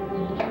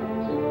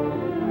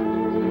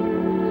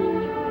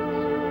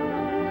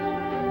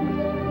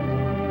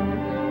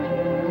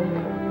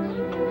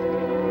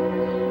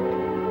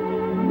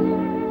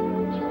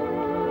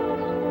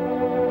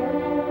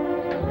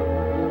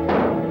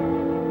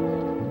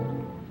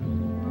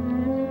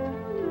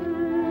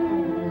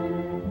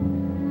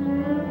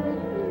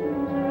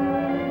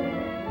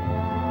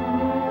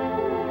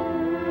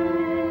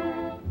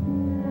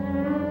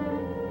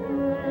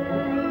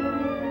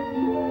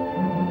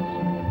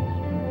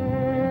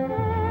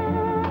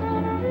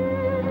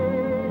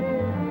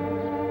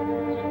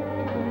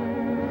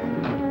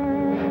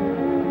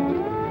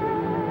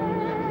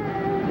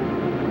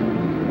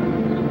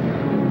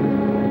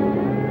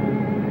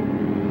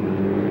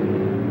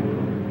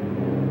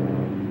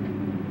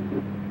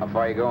 How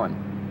far are you going?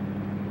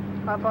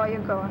 How far are you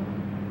going?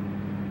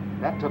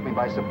 That took me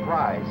by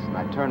surprise, and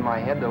I turned my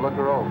head to look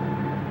her over.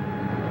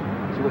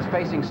 She was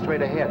facing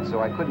straight ahead,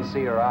 so I couldn't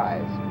see her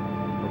eyes.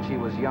 But she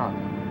was young,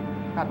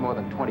 not more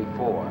than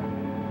 24.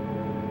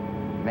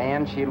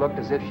 Man, she looked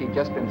as if she'd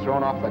just been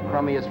thrown off the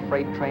crummiest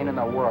freight train in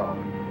the world.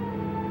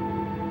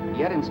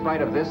 Yet, in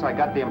spite of this, I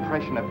got the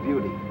impression of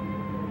beauty.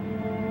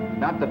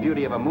 Not the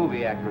beauty of a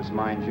movie actress,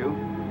 mind you,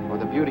 or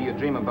the beauty you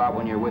dream about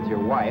when you're with your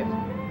wife,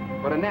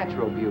 but a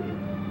natural beauty.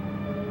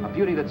 A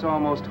beauty that's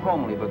almost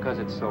homely because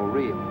it's so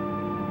real.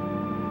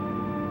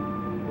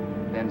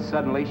 Then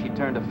suddenly she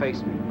turned to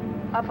face me.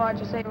 How far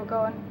did you say you were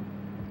going?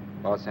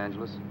 Los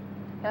Angeles?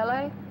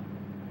 L.A.?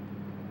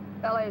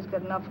 L.A.'s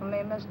good enough for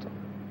me, mister.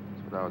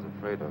 That's what I was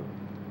afraid of.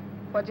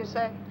 What'd you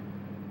say?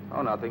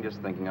 Oh, nothing, just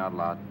thinking out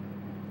loud.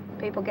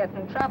 People get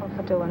in trouble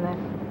for doing that.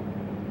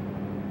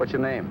 What's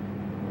your name?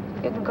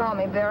 You can call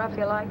me Vera if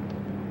you like.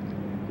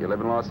 You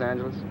live in Los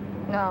Angeles?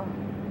 No.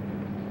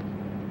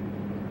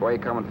 Where are you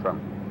coming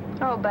from?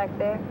 Oh, back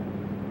there.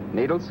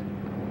 Needles?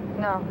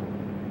 No.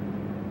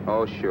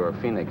 Oh, sure,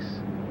 Phoenix.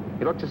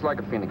 You look just like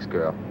a Phoenix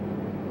girl.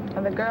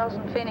 Are the girls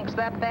in Phoenix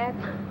that bad?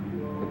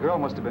 The girl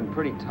must have been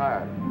pretty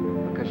tired,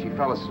 because she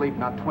fell asleep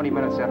not 20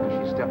 minutes after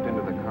she stepped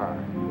into the car.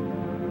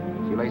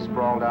 She lay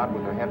sprawled out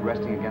with her head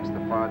resting against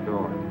the far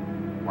door,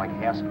 like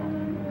Haskell.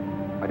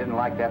 I didn't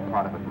like that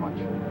part of it much,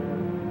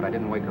 but I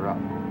didn't wake her up.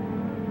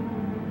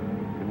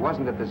 It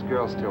wasn't that this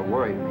girl still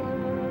worried me.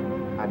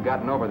 I'd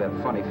gotten over that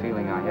funny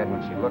feeling I had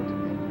when she looked at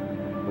me,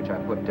 which I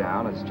put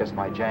down as just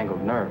my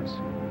jangled nerves.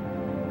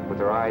 With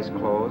her eyes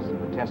closed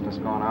and the tenseness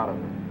gone out of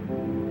her,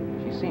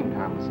 she seemed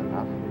harmless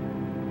enough.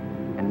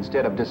 And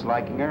instead of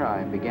disliking her,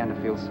 I began to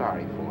feel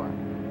sorry for her.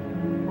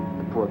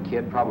 The poor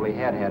kid probably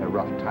had had a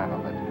rough time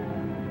of it.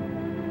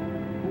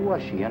 Who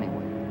was she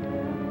anyway?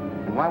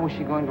 And why was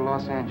she going to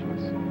Los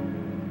Angeles?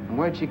 And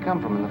where'd she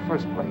come from in the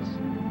first place?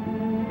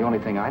 The only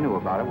thing I knew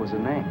about her was her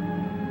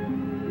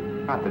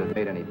name. Not that it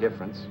made any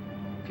difference.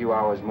 A few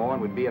hours more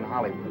and we'd be in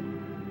Hollywood.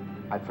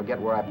 I'd forget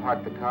where I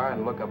parked the car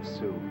and look up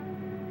Sue.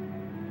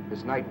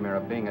 This nightmare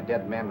of being a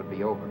dead man would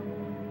be over.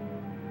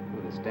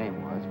 Who this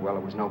dame was, well,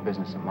 it was no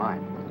business of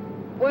mine.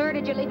 Where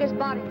did you leave his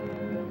body?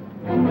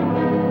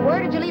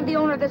 Where did you leave the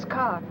owner of this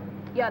car?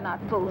 You're not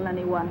fooling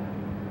anyone.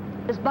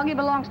 This buggy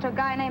belongs to a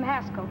guy named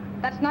Haskell.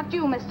 That's not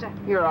you, mister.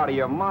 You're out of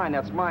your mind.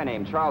 That's my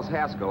name, Charles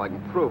Haskell. I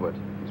can prove it.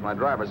 It's my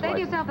driver's Save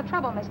license. yourself the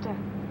trouble, mister.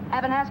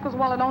 Having Haskell's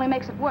wallet only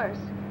makes it worse.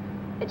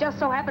 It just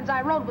so happens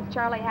I rode with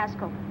Charlie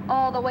Haskell,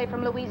 all the way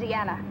from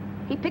Louisiana.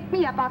 He picked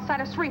me up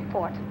outside of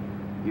Shreveport.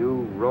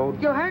 You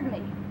rode? You heard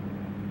me.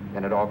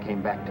 Then it all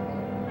came back to me.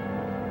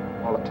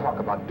 All the talk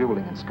about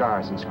dueling and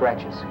scars and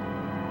scratches.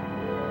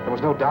 There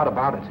was no doubt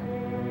about it.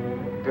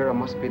 Vera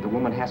must be the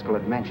woman Haskell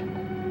had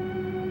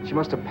mentioned. She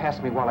must have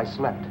passed me while I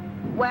slept.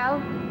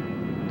 Well,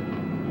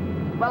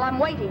 I'm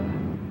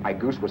waiting. My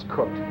goose was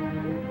cooked.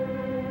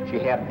 She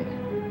had me.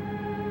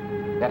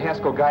 That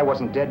Haskell guy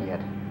wasn't dead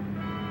yet.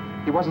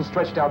 He wasn't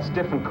stretched out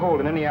stiff and cold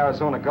in any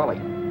Arizona gully.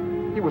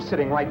 He was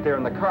sitting right there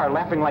in the car,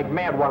 laughing like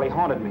mad while he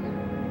haunted me.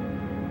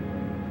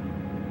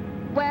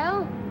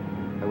 Well?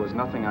 There was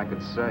nothing I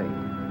could say.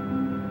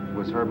 It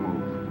was her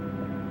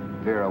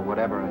move. Vera,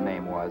 whatever her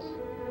name was,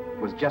 it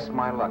was just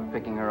my luck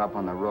picking her up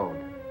on the road.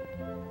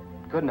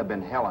 It couldn't have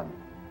been Helen,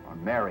 or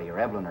Mary, or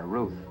Evelyn, or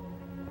Ruth.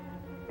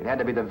 It had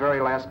to be the very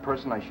last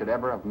person I should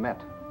ever have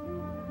met.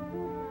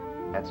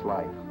 That's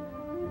life.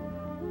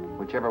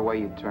 Whichever way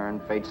you turn,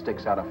 fate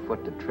sticks out a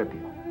foot to trip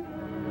you.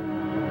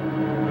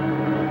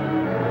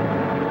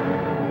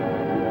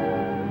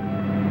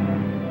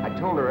 I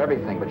told her everything.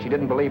 everything, but she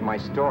didn't believe my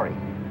story.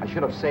 I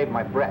should have saved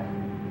my breath.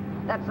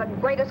 That's the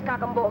greatest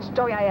cock and bull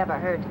story I ever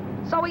heard.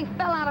 So he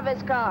fell out of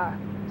his car.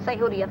 Say,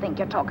 who do you think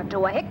you're talking to,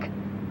 a hick?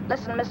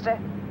 Listen, mister,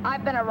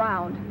 I've been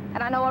around,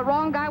 and I know a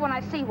wrong guy when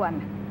I see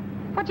one.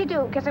 What'd you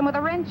do, kiss him with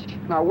a wrench?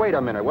 Now, wait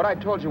a minute. What I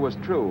told you was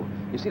true.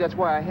 You see, that's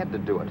why I had to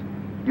do it.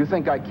 You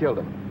think I killed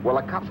him. Well,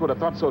 the cops would have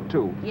thought so,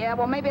 too. Yeah,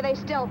 well, maybe they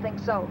still think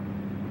so.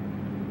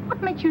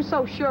 What makes you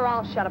so sure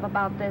I'll shut up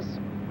about this?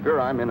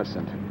 Girl, I'm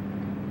innocent.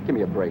 Give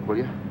me a break, will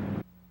you?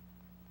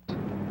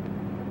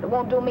 It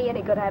won't do me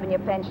any good having you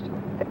pinched.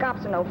 The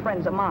cops are no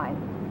friends of mine.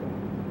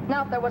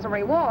 Now, if there was a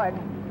reward,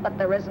 but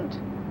there isn't.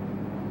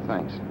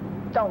 Thanks.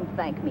 Don't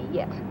thank me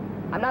yet.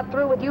 I'm not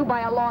through with you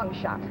by a long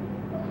shot.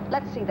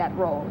 Let's see that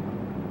roll.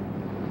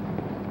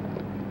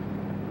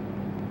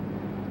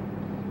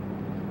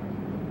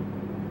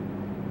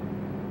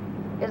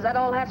 Is that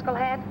all Haskell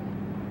had?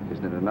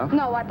 Isn't it enough?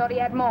 No, I thought he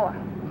had more.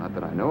 Not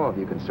that I know of.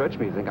 You can search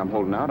me. You think I'm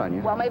holding out on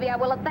you? Well, maybe I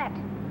will at that.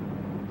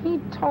 He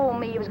told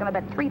me he was going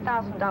to bet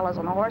 $3,000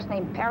 on a horse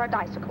named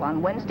Paradisical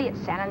on Wednesday at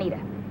Santa Anita.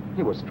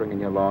 He was stringing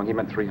you along. He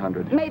meant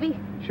 300. Maybe.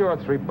 Sure,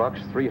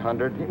 $3,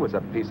 300. He was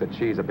a piece of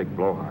cheese, a big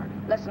blowhard.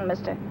 Listen,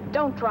 mister,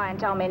 don't try and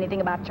tell me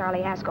anything about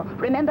Charlie Haskell.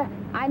 Remember,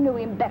 I knew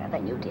him better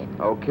than you did.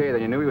 Okay,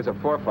 then you knew he was a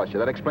four-flusher.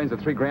 That explains the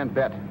 $3,000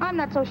 bet. I'm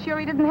not so sure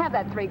he didn't have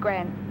that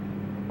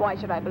 $3,000. Why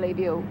should I believe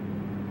you?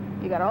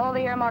 You got all the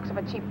earmarks of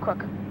a cheap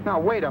crook. Now,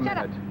 wait a Shut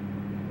minute.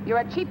 up. You're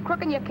a cheap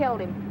crook and you killed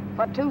him.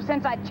 For 2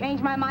 cents, I'd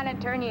change my mind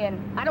and turn you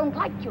in. I don't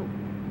like you.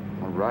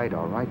 All right.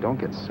 Don't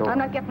get sore. I'm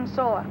not getting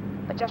sore.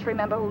 But just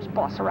remember who's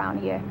boss around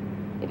here.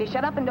 If you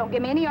shut up and don't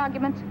give me any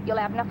arguments, you'll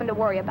have nothing to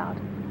worry about.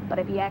 But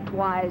if you act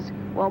wise,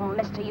 well,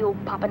 mister, you'll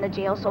pop into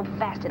jail so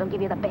fast it'll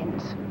give you the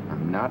bends.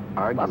 I'm not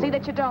arguing. Well, see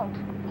that you don't.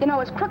 You know,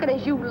 as crooked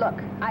as you look,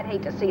 I'd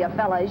hate to see a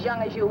fella as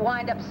young as you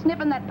wind up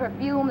sniffing that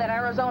perfume that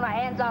Arizona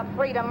hands out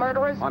free to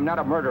murderers. I'm not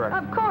a murderer.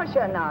 Of course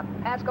you're not.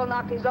 Haskell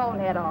knocked his own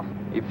head off.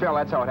 He fell,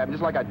 that's how it happened,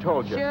 just like I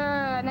told you.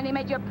 Sure, and then he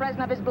made you a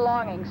present of his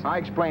belongings. I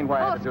explained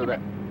why I had to do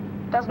that.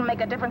 Doesn't make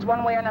a difference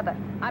one way or another.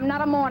 I'm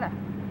not a mourner.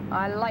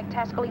 I liked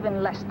Haskell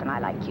even less than I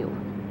like you.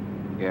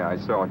 Yeah, I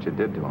saw what you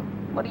did to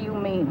him. What do you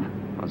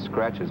mean? Well,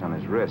 scratches on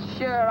his wrist.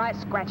 Sure, I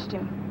scratched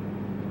him.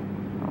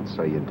 I'll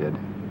say you did.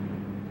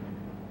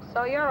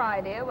 So your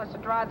idea was to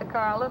drive the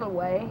car a little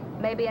way,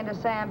 maybe into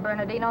San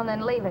Bernardino, and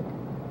then leave it.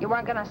 You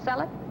weren't going to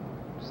sell it?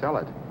 Sell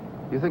it?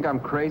 You think I'm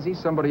crazy?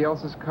 Somebody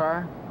else's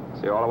car?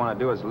 See, all I want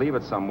to do is leave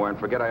it somewhere and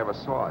forget I ever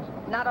saw it.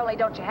 Not only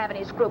don't you have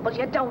any scruples,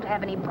 you don't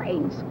have any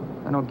brains.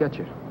 I don't get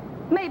you.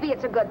 Maybe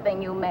it's a good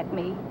thing you met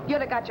me.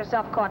 You'd have got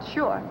yourself caught,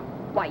 sure.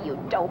 Why, you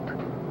dope.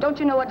 Don't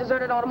you know a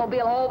deserted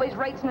automobile always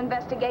rates an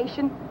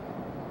investigation?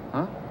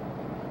 Huh?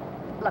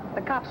 Look,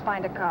 the cops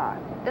find a car.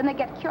 Then they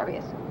get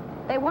curious.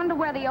 They wonder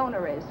where the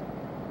owner is.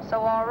 So,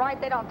 all right,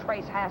 they don't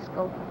trace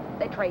Haskell.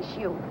 They trace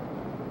you.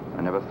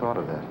 I never thought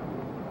of that.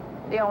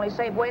 The only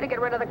safe way to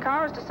get rid of the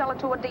car is to sell it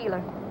to a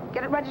dealer.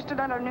 Get it registered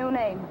under a new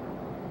name.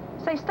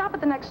 Say, stop at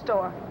the next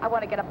store. I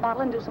want to get a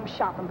bottle and do some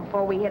shopping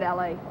before we hit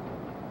L.A.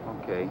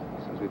 Okay.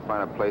 As soon as we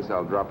find a place,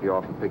 I'll drop you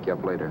off and pick you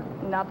up later.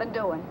 Nothing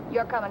doing.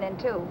 You're coming in,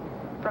 too.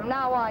 From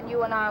now on,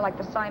 you and I are like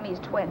the Siamese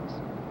twins.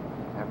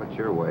 Have it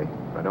your way,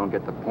 but I don't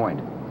get the point.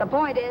 The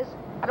point is,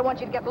 I don't want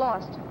you to get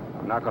lost.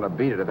 I'm not going to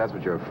beat it if that's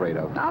what you're afraid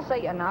of. I'll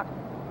say you're not.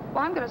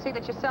 Well, I'm going to see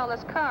that you sell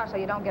this car so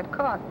you don't get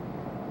caught.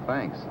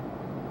 Thanks.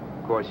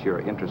 Of course, your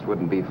interest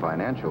wouldn't be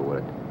financial,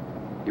 would it?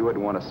 You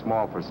wouldn't want a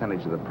small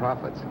percentage of the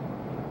profits.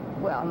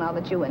 Well, now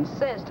that you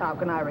insist, how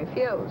can I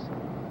refuse?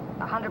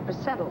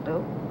 100% will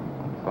do.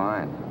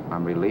 Fine.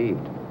 I'm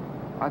relieved.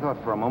 I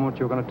thought for a moment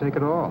you were going to take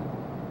it all.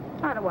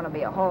 I don't want to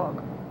be a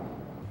hog.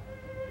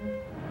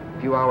 A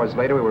few hours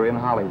later, we were in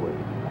Hollywood.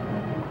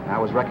 And I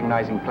was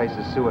recognizing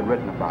places Sue had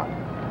written about.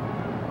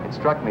 It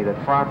struck me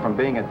that far from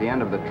being at the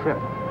end of the trip,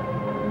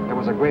 there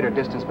was a greater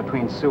distance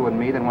between Sue and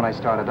me than when I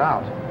started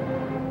out.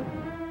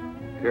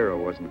 Vera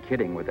wasn't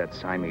kidding with that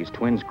Siamese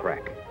twins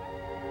crack.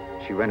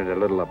 She rented a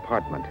little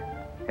apartment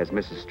as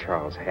Mrs.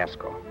 Charles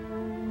Haskell.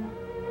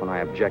 When I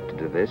objected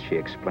to this, she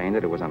explained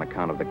that it was on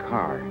account of the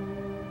car.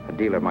 A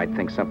dealer might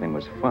think something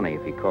was funny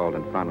if he called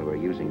and found we were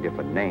using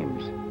different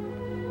names.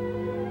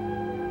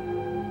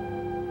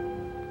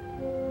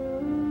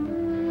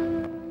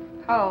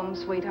 Home,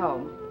 sweet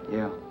home.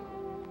 Yeah.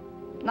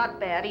 Not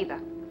bad, either.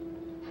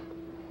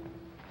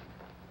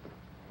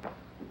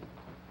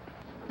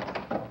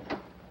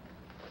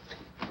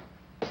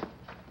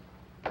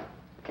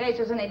 In case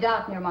there's any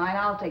doubt in your mind,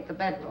 I'll take the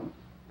bedroom.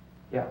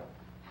 Yeah.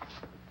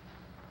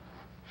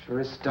 Sure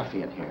is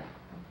stuffy in here.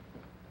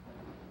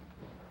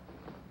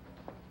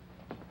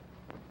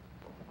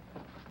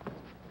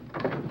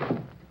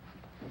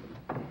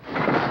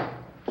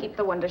 Keep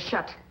the window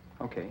shut.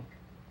 Okay.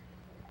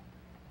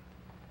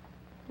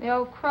 The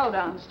old crow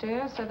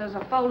downstairs said there's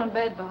a folding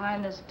bed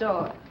behind this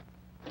door.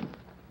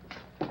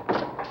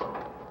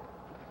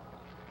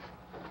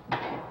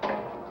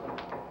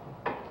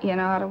 You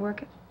know how to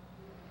work it?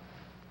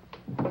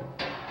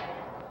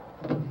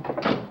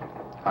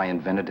 I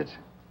invented it.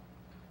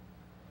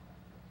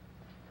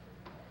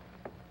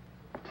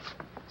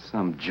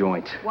 Some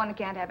joint. One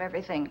can't have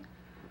everything.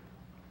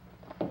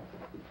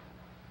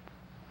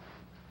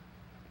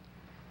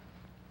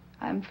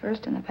 I'm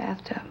first in the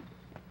bathtub.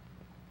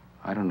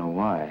 I don't know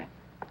why,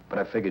 but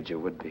I figured you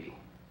would be.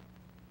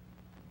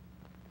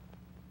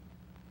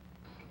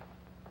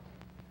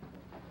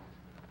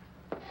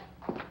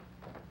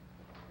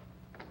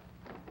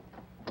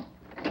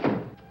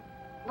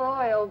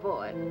 Boy, oh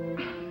boy.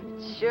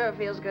 It sure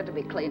feels good to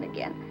be clean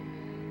again.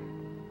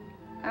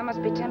 I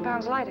must be 10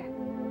 pounds lighter.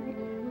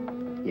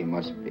 You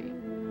must be.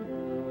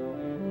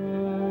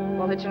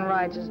 Well, hitching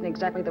rides isn't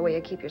exactly the way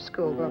you keep your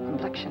schoolgirl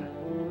complexion.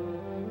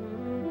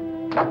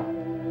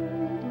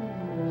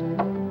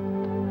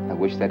 I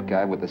wish that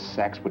guy with the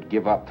sacks would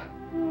give up.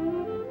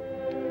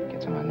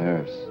 Gets on my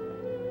nerves.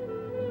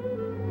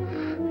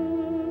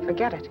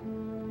 Forget it.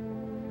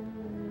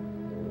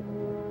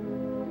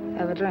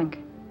 Have a drink.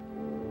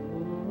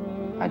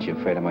 Aren't you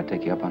afraid I might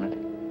take you up on it?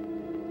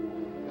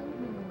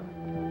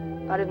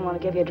 If I didn't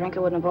want to give you a drink, I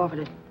wouldn't have offered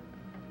it.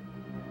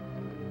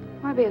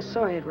 Why be a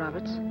sorehead,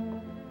 Roberts?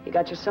 You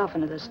got yourself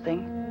into this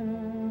thing.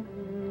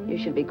 You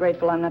should be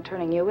grateful I'm not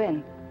turning you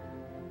in.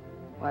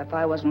 Why, if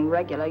I wasn't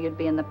regular, you'd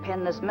be in the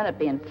pen this minute,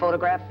 being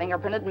photographed,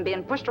 fingerprinted, and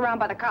being pushed around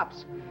by the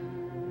cops.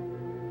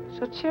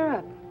 So cheer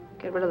up.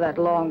 Get rid of that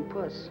long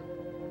puss.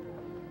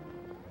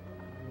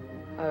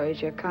 Or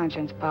is your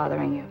conscience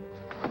bothering you?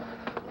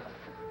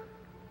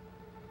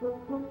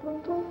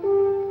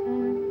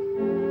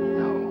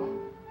 No.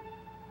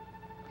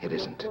 It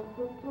isn't.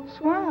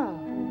 Swell.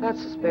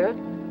 That's the spirit.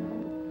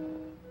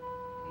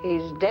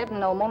 He's dead and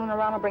no moaning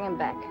around will bring him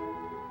back.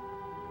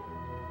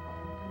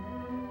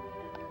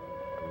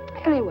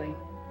 Anyway,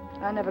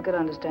 I never could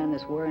understand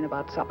this worrying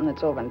about something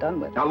that's over and done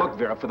with. Now, look,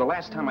 Vera, for the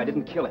last time, I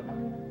didn't kill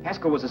him.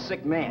 Haskell was a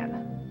sick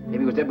man. Maybe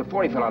he was dead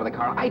before he fell out of the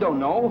car. I don't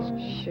know.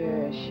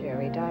 Sure.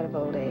 He died of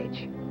old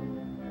age.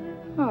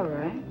 All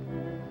right.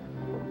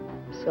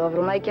 So if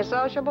it'll make you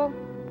sociable,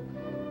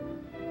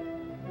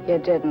 you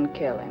didn't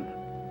kill him.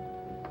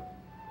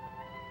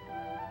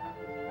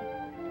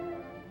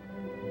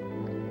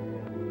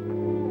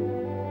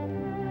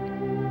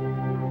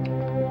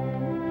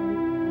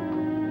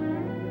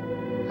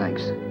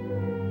 Thanks.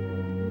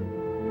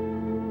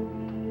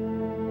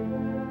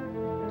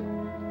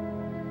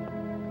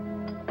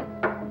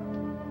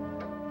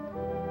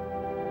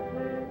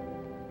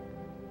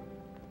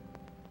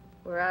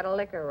 We're out of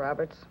liquor,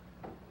 Roberts.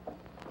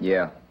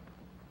 Yeah.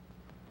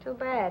 Too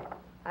bad.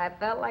 I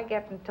felt like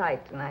getting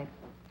tight tonight.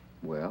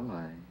 Well,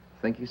 I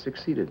think you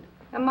succeeded.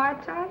 Am I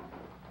tight?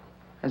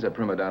 As a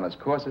prima donna's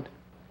corset.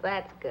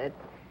 That's good.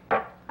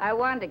 I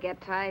wanted to get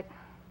tight.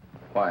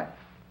 Why?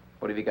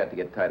 What have you got to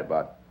get tight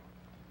about?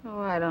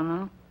 Oh, I don't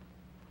know.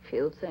 A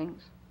few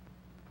things.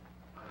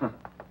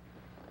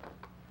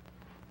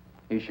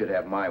 You should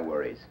have my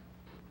worries.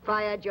 If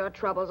I had your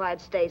troubles,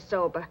 I'd stay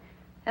sober.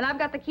 And I've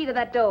got the key to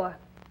that door.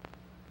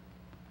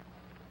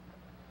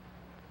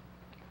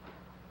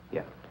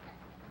 Yeah.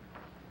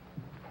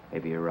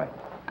 Maybe you're right.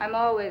 I'm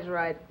always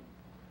right.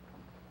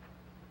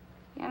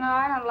 You know,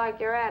 I don't like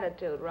your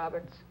attitude,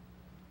 Roberts.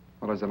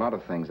 Well, there's a lot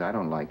of things I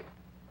don't like.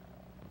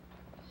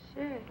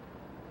 Sure.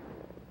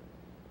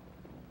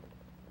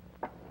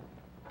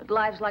 But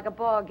life's like a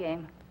ball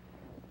game.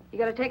 You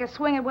gotta take a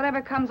swing at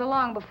whatever comes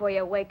along before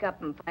you wake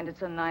up and find it's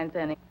the ninth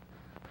inning.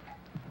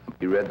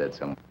 You read that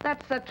somewhere.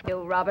 That's the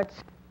truth, Roberts.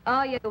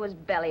 All you do is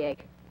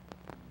bellyache.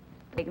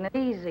 Taking it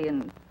easy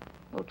and,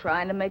 well,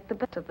 trying to make the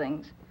best of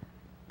things.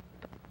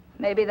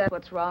 Maybe that's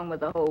what's wrong with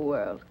the whole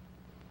world.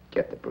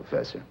 Get the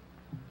professor.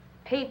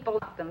 People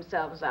knock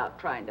themselves out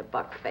trying to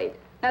buck fate.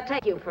 Now,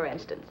 take you, for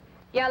instance.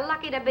 You're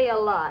lucky to be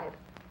alive.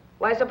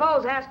 Why,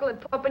 suppose Haskell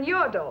had put open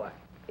your door.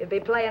 You'd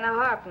be playing a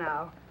harp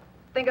now.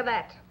 Think of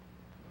that.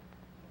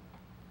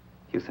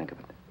 You think of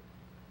it.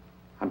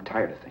 I'm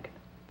tired of thinking.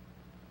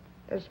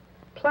 There's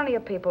plenty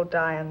of people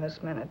dying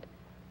this minute.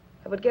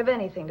 I would give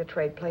anything to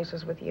trade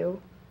places with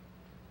you.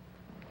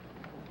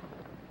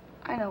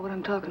 I know what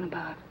I'm talking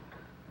about.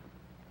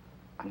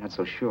 I'm not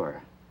so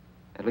sure.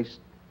 At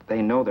least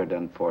they know they're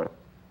done for.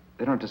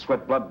 They don't have to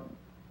sweat blood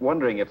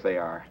wondering if they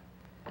are.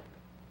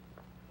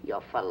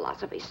 Your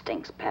philosophy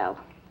stinks, pal.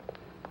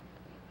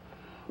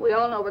 We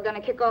all know we're going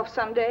to kick off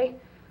someday.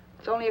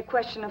 It's only a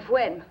question of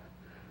when.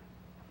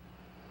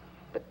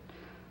 But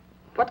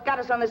what got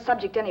us on this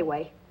subject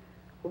anyway?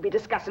 We'll be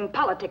discussing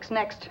politics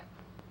next.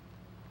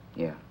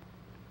 Yeah.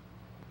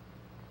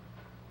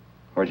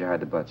 Where'd you hide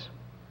the butts?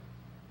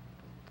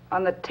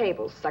 On the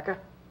table, sucker.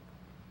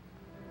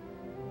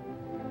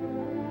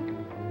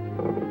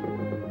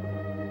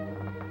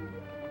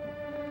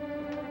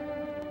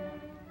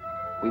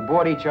 We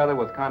bored each other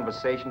with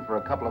conversation for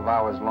a couple of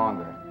hours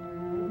longer.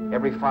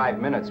 Every 5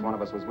 minutes, one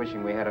of us was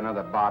wishing we had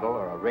another bottle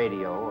or a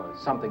radio or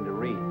something to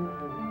read.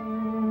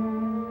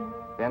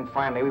 Then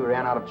finally, we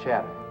ran out of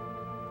chatter.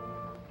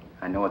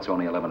 I know it's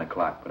only 11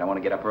 o'clock, but I want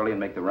to get up early and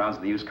make the rounds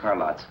of the used car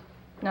lots.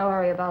 No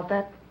hurry about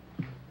that.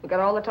 We got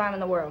all the time in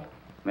the world.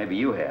 Maybe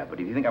you have, but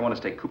if you think I want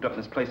to stay cooped up in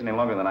this place any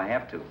longer than I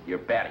have to, you're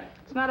batty.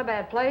 It's not a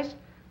bad place.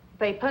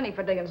 Pay plenty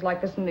for diggings like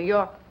this in New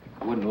York.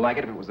 I wouldn't like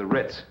it if it was the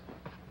Ritz.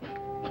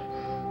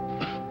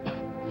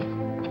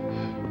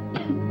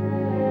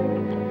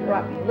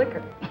 brought me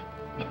liquor.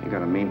 You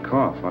got a mean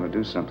cough. Ought to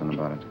do something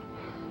about it.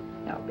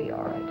 I'll be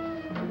all right.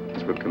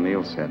 That's what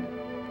Camille said.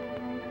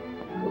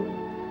 Who?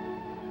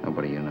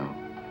 Nobody you know.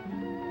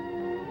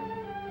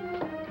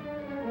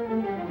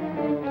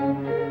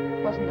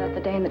 Wasn't that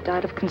the dame that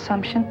died of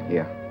consumption?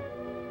 Yeah.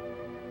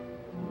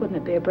 Wouldn't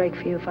it be a break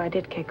for you if I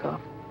did kick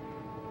off?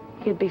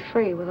 You'd be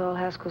free with all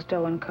Haskell's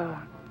dough and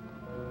car.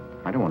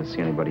 I don't want to see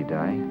anybody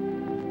die.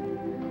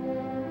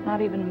 Not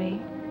even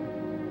me.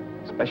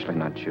 Especially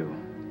not you.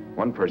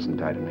 One person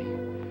died of me.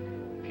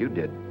 If you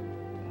did,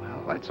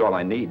 well, that's all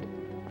I need.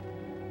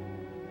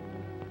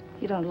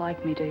 You don't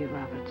like me, do you,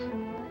 Roberts?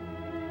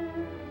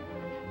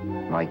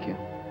 Like you?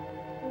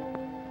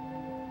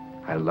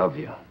 I love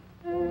you.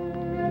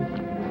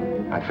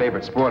 My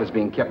favorite sport is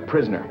being kept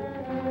prisoner.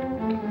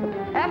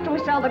 After we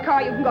sell the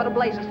car, you can go to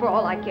blazes for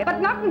all I care. But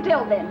not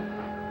until then.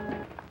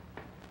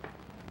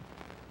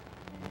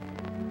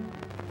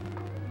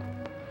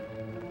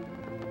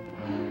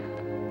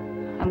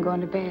 I'm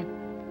going to bed.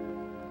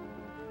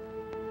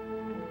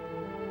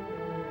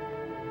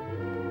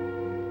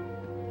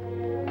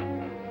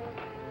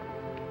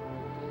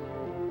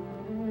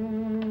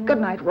 Good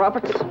night,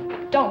 Roberts.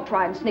 Don't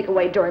try and sneak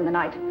away during the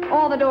night.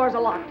 All the doors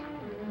are locked.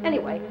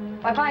 Anyway,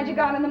 if I find you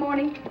gone in the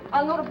morning,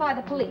 I'll notify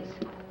the police.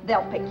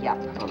 They'll pick you up.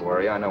 Don't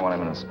worry, I know when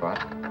I'm in a spot.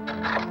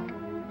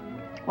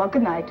 Well,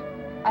 good night.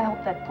 I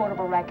hope that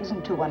portable rack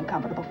isn't too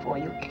uncomfortable for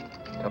you.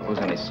 Don't lose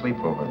any sleep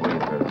over it, will you,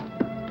 Vera?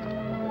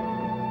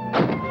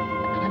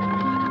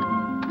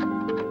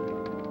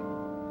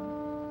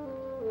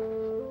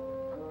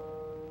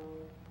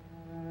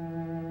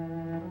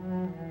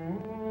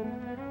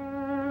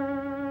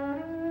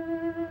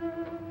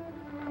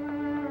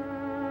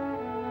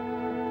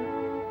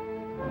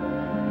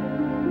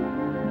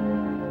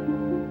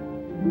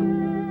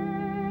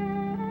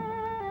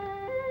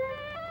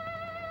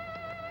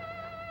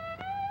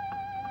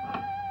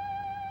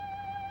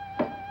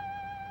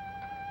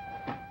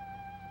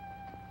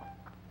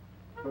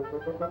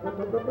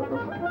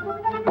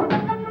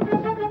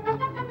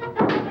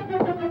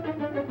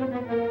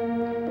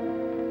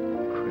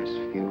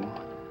 Crestview.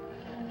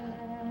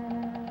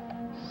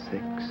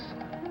 6,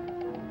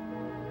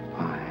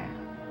 5,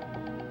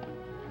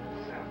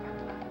 7,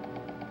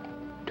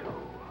 2,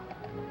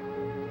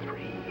 3.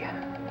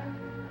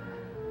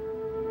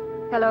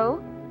 Hello?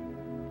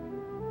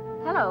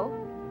 Hello?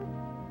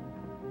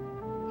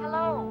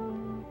 Hello?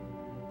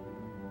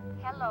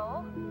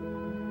 Hello?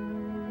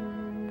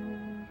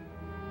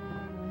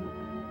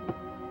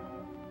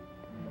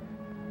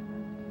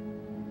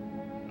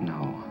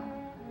 No.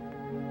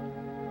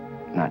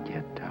 Not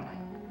yet, darling.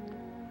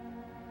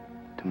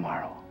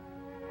 Tomorrow.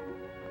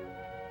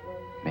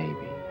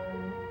 Maybe.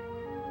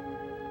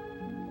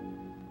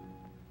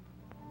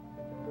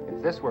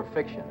 If this were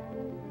fiction,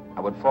 I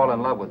would fall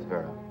in love with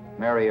Vera,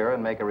 marry her,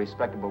 and make a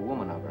respectable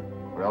woman of her.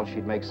 Or else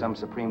she'd make some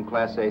supreme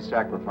Class A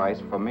sacrifice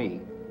for me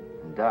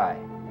and die.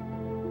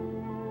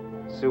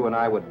 Sue and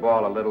I would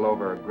bawl a little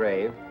over her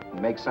grave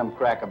and make some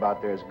crack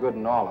about there's good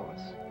in all of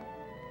us.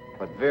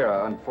 But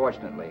Vera,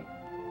 unfortunately,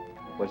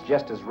 was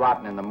just as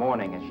rotten in the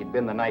morning as she'd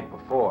been the night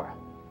before.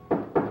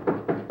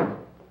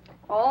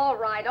 All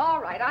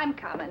right, I'm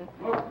coming.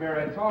 Look,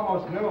 Vera, it's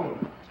almost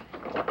noon.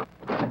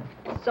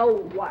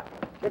 So what?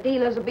 The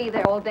dealers will be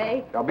there all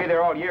day? They'll be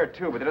there all year,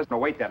 too, but it doesn't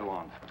wait that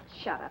long.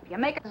 Shut up. You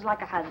make us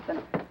like a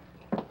husband.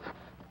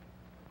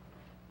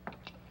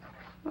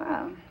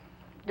 Well,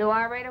 do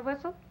I rate a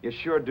whistle? You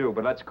sure do,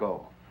 but let's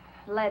go.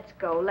 Let's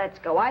go, let's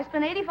go. I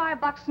spent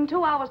 $85 and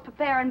 2 hours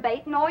preparing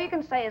bait, and all you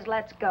can say is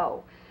let's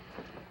go.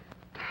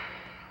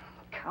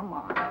 Come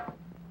on.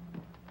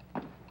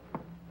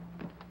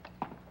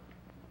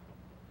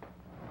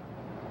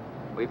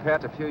 We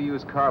passed a few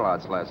used car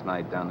lots last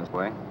night down this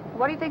way.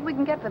 What do you think we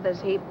can get for this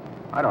heap?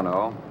 I don't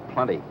know.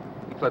 Plenty.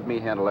 You let me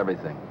handle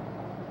everything.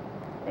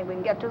 Think we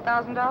can get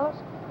 $2,000?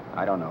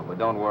 I don't know, but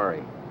don't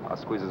worry. I'll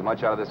squeeze as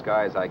much out of this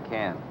guy as I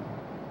can.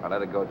 If I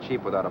let it go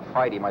cheap without a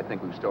fight, he might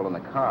think we've stolen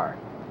the car.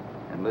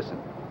 And listen,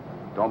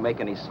 don't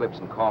make any slips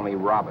and call me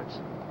Roberts.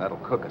 That'll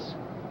cook us.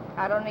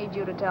 I don't need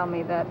you to tell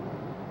me that.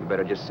 You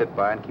better just sit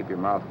by and keep your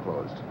mouth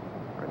closed.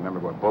 Remember,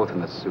 we're both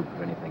in the soup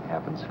if anything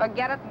happens.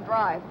 Forget it and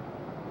drive.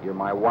 You're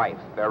my wife,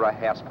 Vera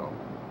Haskell.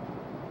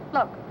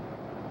 Look,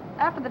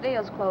 after the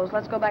deal's closed,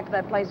 let's go back to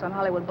that place on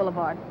Hollywood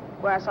Boulevard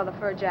where I saw the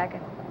fur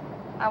jacket.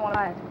 I want to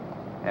buy it.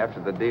 After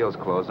the deal's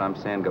closed, I'm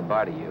saying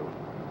goodbye to you.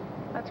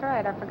 That's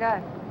right, I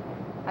forgot.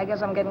 I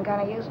guess I'm getting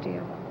kind of used to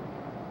you.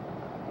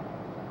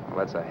 Well,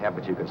 that's a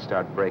habit you could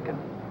start breaking.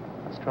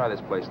 Let's try this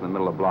place in the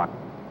middle of the block.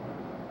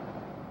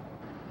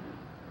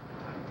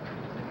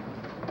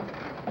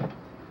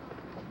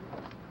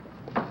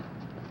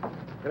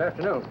 Good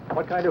afternoon.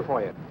 What can I do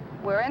for you?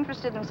 We're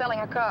interested in selling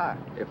a car.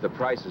 If the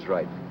price is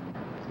right.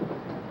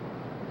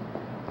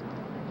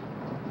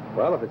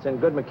 Well, if it's in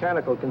good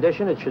mechanical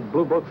condition, it should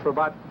blue book for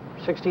about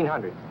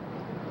 $1,600.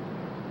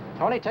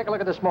 Tony, take a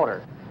look at this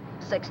motor.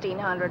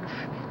 1,600.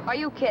 Are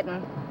you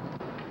kidding?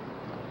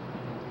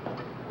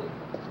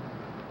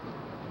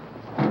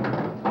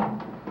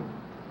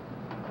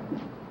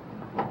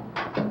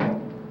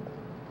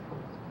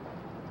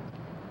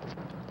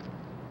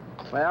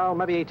 Well,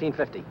 maybe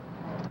 $18.50.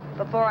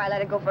 Before I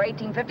let it go for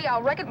 $18.50,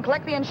 I'll wreck it and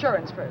collect the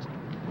insurance first.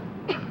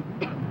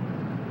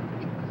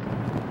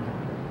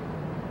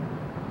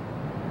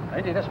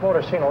 Lady, this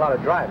motor's seen a lot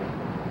of driving.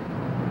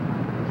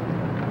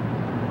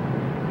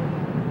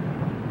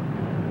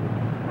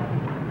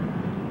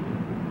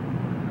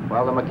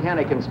 While the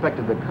mechanic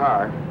inspected the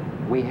car,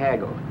 we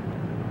haggled.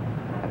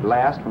 At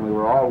last, when we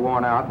were all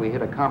worn out, we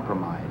hit a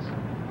compromise.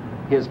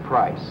 His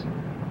price.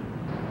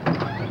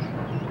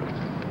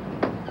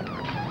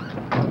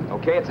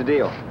 Okay, it's a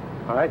deal.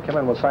 All right, come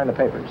in, we'll sign the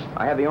papers.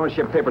 I have the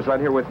ownership papers right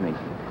here with me.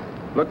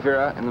 Look,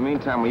 Vera, in the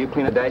meantime, will you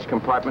clean the dash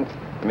compartment?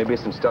 There may be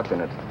some stuff in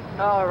it.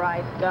 All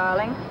right,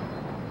 darling.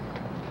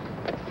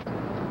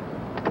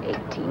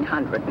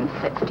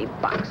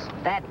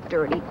 $1,850. That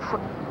dirty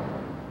crook.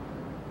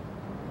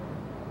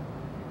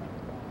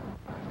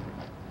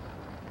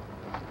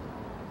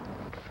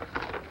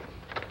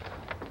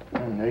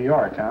 In New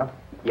York, huh?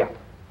 Yeah.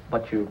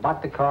 But you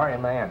bought the car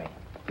in Miami?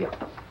 Yeah.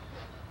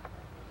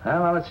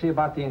 Well, let's see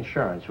about the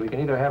insurance. We can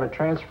either have it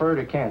transferred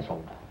or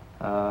canceled.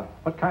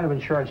 What kind of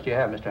insurance do you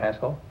have, Mr.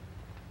 Haskell?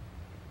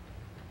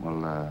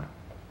 Well,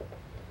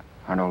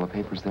 aren't all the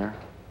papers there?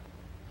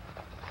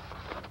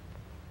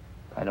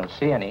 I don't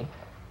see any.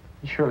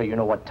 Surely you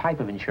know what type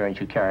of insurance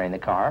you carry in the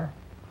car.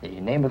 The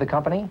name of the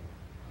company?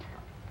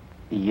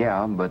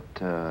 Yeah, but,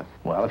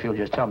 Well, if you'll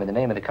just tell me the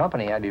name of the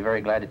company, I'd be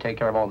very glad to take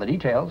care of all the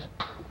details.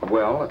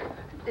 well,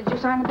 Did you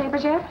sign the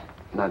papers yet?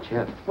 not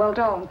yet. Well,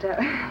 don't.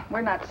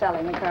 We're not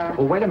selling the car.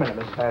 Well, wait a minute,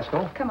 Mrs.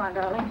 Haskell. Come on,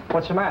 darling.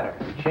 What's the matter?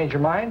 You changed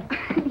your mind?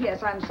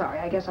 Yes, I'm sorry.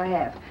 I guess I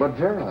have. But,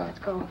 Vera... Let's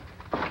go.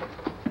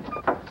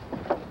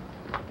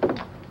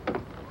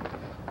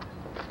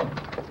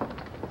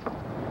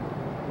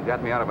 You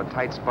got me out of a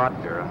tight spot,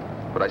 Vera.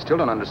 But I still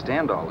don't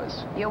understand all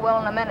this. You will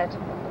in a minute.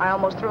 I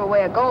almost threw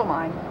away a gold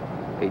mine.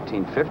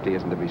 $18.50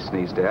 isn't to be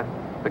sneezed at.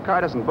 The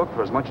car doesn't book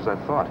for as much as I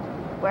thought.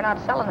 We're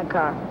not selling the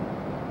car.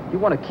 You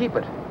want to keep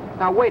it.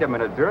 Now, wait a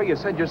minute, Vera. You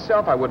said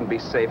yourself I wouldn't be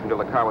safe until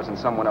the car was in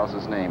someone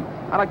else's name.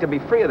 I'd like to be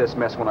free of this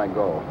mess when I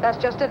go.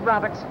 That's just it,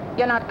 Roberts.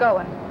 You're not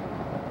going.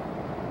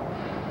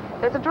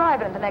 There's a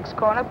drive-in at the next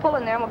corner. Pull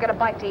in there and we'll get a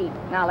bite to eat.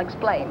 And I'll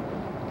explain.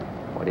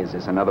 What is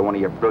this, another one of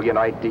your brilliant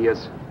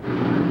ideas?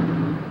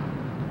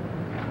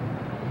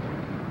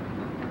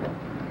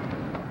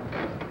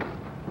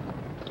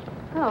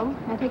 Oh,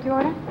 I take your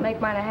order? Make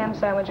mine a ham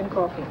sandwich and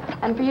coffee.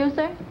 And for you,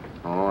 sir?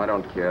 Oh, I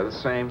don't care. The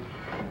same.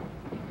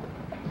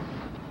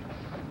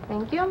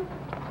 Thank you.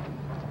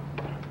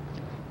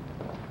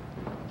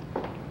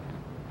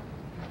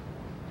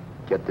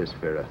 Get this,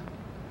 Vera.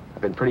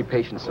 I've been pretty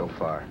patient so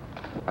far.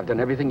 I've done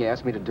everything you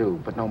asked me to do,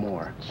 but no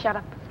more. Shut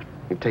up.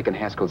 You've taken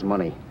Haskell's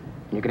money.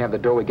 And you can have the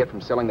dough we get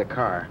from selling the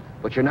car.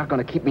 But you're not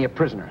going to keep me a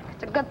prisoner.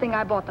 It's a good thing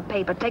I bought the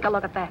paper. Take a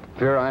look at that.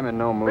 Vera, I'm in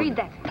no mood. Read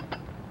that.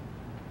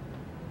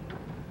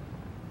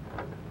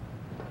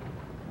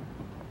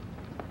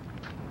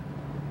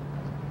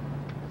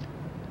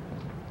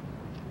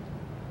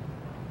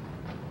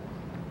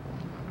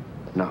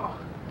 No.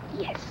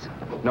 Yes.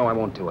 No, I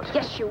won't do it.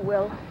 Yes, you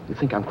will. You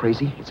think I'm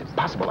crazy? It's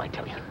impossible, I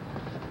tell you.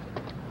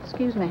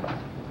 Excuse me.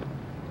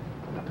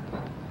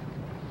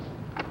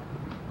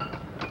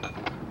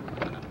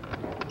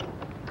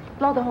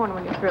 Blow the horn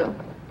when you're through.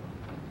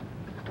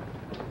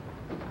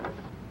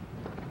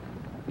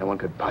 No one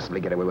could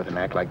possibly get away with an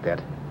act like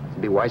that.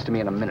 It'd be wise to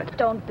me in a minute.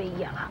 Don't be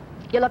yellow.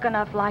 You look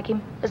enough like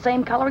him. The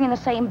same coloring and the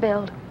same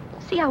build.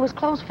 See how his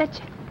clothes fit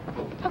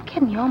you? No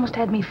kidding, you almost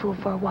had me fooled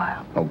for a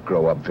while. Oh,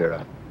 grow up,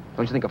 Vera.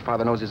 Don't you think a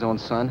father knows his own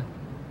son?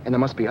 And there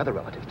must be other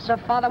relatives. The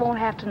father won't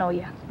have to know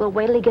you. We'll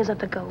wait till he gives up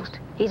the ghost.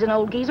 He's an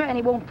old geezer and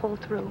he won't pull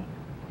through.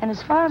 And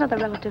as far as other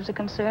relatives are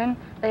concerned,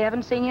 they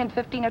haven't seen you in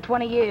 15 or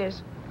 20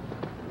 years.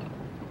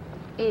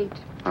 Eat.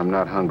 I'm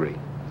not hungry.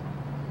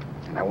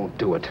 And I won't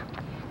do it.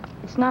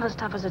 It's not as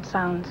tough as it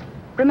sounds.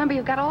 Remember,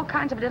 you've got all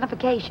kinds of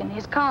identification.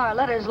 His car,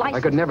 letters, license.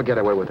 I could never get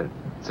away with it.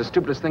 It's the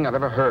stupidest thing I've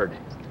ever heard.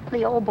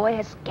 The old boy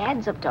has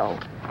scads of dough.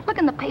 Look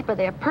in the paper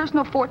there.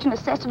 Personal fortune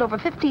assessed at over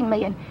 $15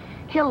 million.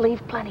 He'll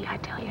leave plenty, I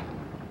tell you.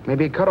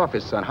 Maybe he cut off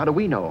his son. How do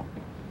we know?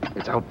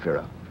 It's out,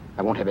 Vera.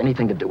 I won't have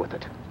anything to do with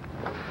it.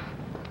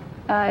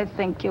 I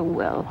think you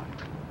will.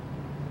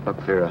 Look,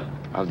 Vera,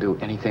 I'll do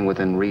anything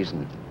within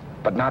reason.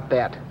 But not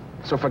that.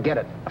 So forget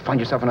it. Find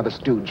yourself another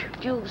stooge.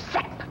 You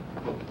sap.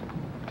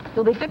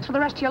 You'll be fixed for the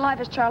rest of your life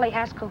as Charlie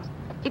Haskell.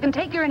 You can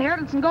take your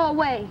inheritance and go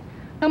away.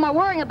 No more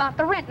worrying about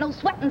the rent, no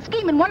sweating,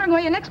 scheming, wondering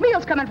where your next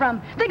meal's coming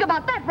from. Think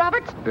about that,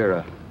 Roberts.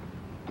 Vera,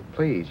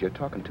 please, you're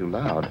talking too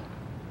loud.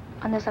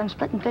 On this, I'm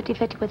splitting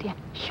 50-50 with you.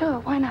 Sure,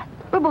 why not?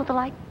 We're both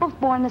alike, both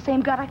born in the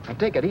same gutter. Now,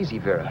 take it easy,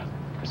 Vera.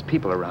 There's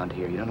people around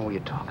here. You don't know what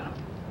you're talking about.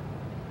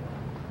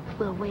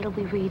 We'll wait till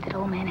we read that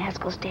old man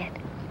Haskell's dead.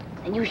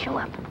 And you show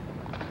up.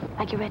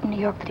 Like you read in New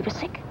York that he was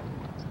sick.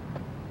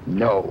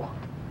 No.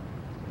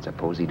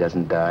 Suppose he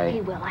doesn't die.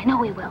 He will. I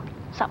know he will.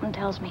 Something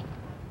tells me.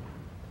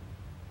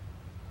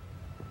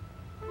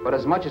 But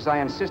as much as I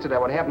insisted I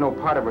would have no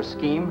part of her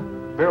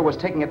scheme, Vera was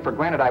taking it for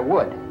granted I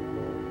would.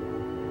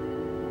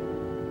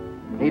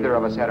 Neither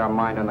of us had our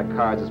mind on the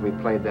cards as we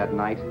played that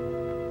night.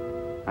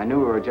 I knew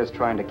we were just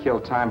trying to kill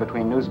time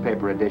between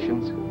newspaper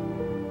editions.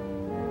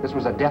 This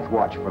was a death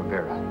watch for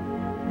Vera.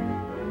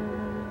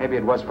 Maybe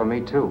it was for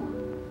me, too.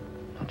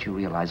 Don't you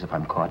realize if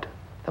I'm caught,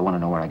 they'll want to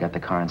know where I got the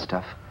car and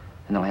stuff,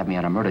 and they'll have me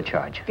on a murder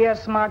charge. If you're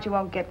smart, you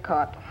won't get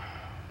caught.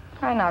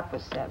 I knock for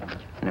 7.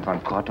 And if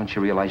I'm caught, don't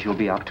you realize you'll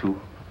be out, too?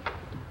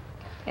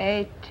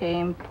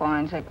 18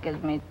 points, that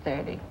gives me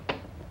 30.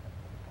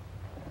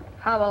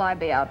 How will I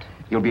be out?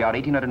 You'll be out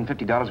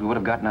 $1,850 we would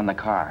have gotten on the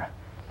car.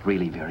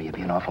 Really, Vera, you'd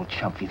be an awful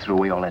chump if you threw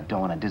away all that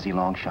dough on a dizzy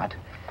long shot.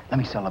 Let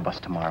me sell the bus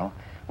tomorrow.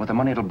 With the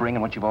money it'll bring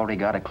and what you've already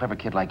got, a clever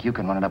kid like you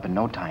can run it up in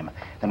no time.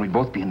 Then we'd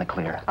both be in the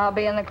clear. I'll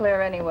be in the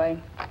clear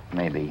anyway.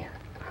 Maybe.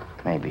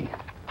 Maybe.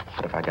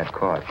 But if I got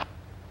caught,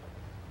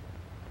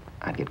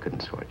 I'd get good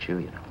and sore at you,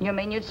 you know. You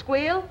mean you'd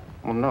squeal?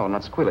 Well, no,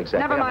 not squeal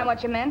exactly. Never mind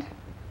what you meant.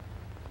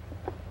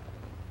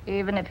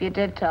 Even if you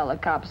did tell the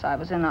cops I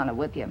was in on it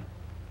with you,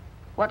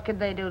 what could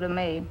they do to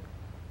me?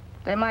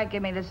 They might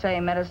give me the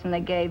same medicine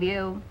they gave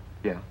you.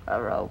 Yeah.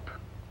 A rope.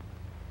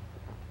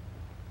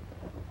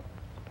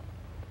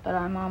 But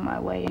I'm on my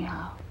way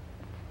now.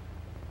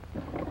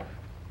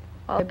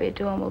 All I'll be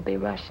doing will be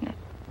rushing it.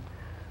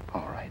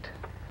 All right.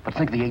 But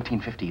think of the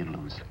 1850 you'd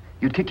lose.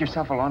 You'd kick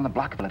yourself along the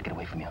block if I let it get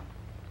away from you.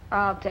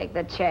 I'll take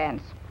the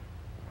chance.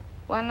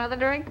 Want another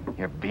drink?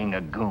 You're being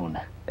a goon.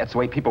 That's the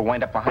way people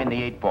wind up behind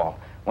the 8 ball.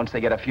 Once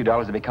they get a few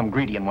dollars, they become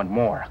greedy and want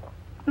more.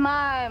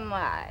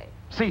 My.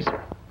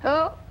 Caesar.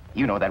 Who?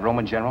 You know that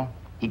Roman general?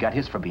 He got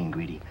his for being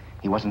greedy.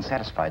 He wasn't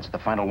satisfied, so the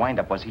final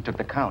wind-up was he took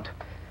the count.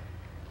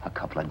 A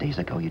couple of days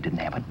ago, you didn't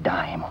have a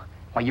dime.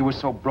 Why, you were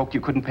so broke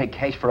you couldn't pay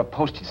cash for a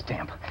postage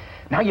stamp.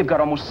 Now you've got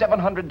almost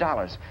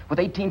 $700 with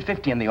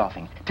 $1,850 in the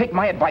offing. Take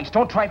my advice.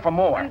 Don't try for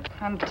more.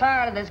 I'm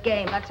tired of this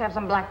game. Let's have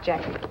some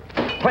blackjack.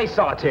 Play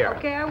solitaire.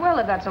 Okay, I will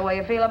if that's the way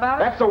you feel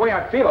about it. That's the way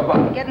I feel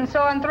about it. Getting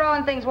sore and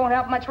throwing things won't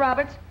help much,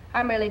 Roberts.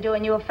 I'm really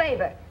doing you a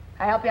favor.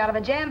 I help you out of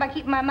a jam by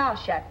keeping my mouth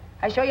shut.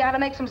 I show you how to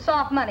make some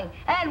soft money.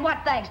 And what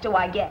thanks do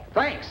I get?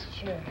 Thanks.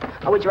 Sure.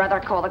 Or would you rather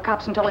call the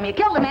cops and told them you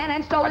killed the man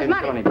and stole his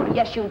money? I didn't kill anybody.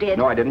 Yes, you did.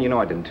 No, I didn't. You know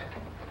I didn't.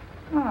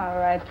 All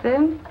right,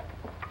 then.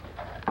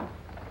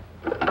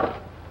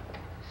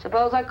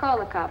 Suppose I call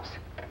the cops.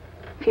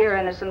 If you're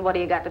innocent, what do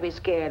you got to be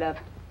scared of?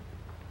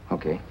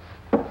 Okay.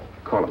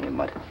 Call them, you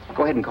mutt.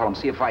 Go ahead and call them,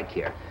 see if I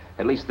care.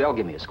 At least they'll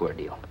give me a square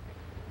deal.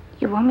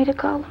 You want me to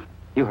call them?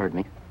 You heard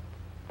me.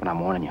 But I'm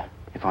warning you.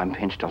 If I'm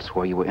pinched, I'll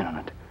swear you were in on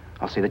it.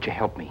 I'll say that you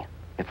helped me.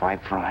 If I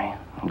fry,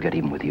 I'll get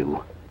even with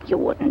you. You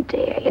wouldn't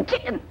dare. You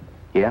didn't.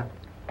 Yeah?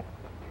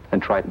 Then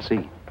try it and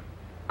see.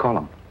 Call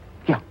them.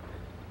 Yeah.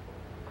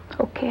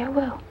 Okay, I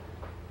will.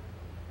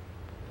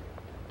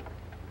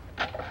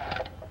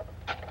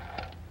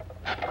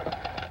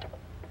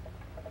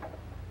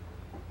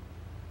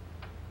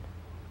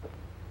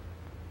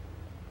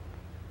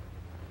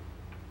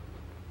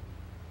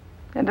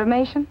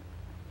 Information?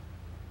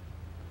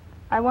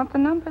 I want the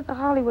number of the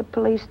Hollywood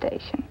police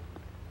station.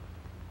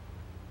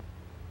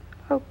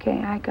 Okay,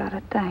 I got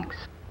it. Thanks.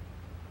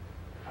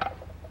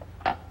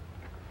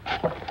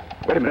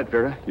 Wait a minute,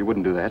 Vera. You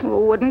wouldn't do that.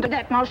 Well, wouldn't do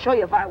that, and I'll show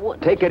you if I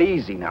would. Take it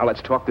easy now.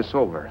 Let's talk this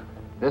over.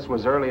 This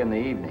was early in the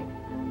evening,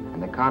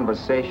 and the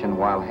conversation,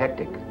 while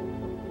hectic,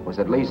 was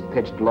at least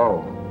pitched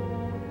low.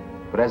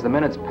 But as the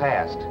minutes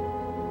passed,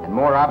 and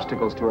more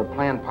obstacles to her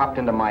plan popped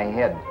into my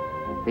head,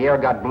 the air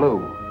got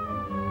blue.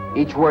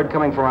 Each word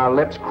coming from our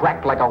lips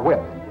cracked like a whip.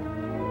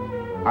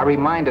 I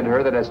reminded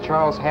her that as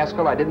Charles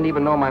Haskell, I didn't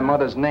even know my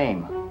mother's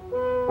name,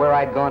 where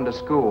I'd gone to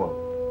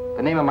school,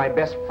 the name of my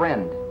best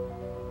friend,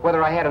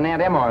 whether I had an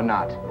Aunt Emma or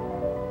not,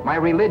 my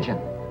religion,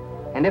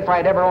 and if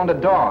I'd ever owned a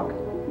dog.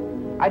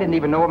 I didn't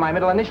even know what my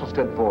middle initial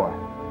stood for.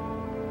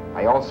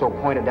 I also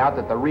pointed out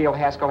that the real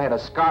Haskell had a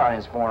scar on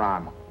his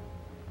forearm.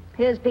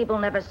 His people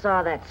never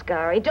saw that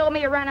scar. He told me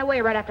he ran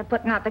away right after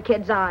putting out the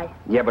kid's eye.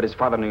 Yeah, but his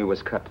father knew he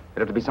was cut. It'd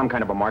have to be some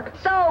kind of a mark.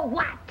 So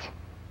what?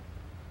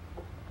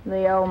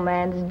 The old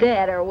man's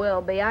dead, or will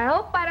be. I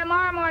hope by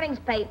tomorrow morning's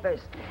papers.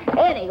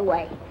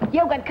 Anyway,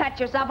 you could cut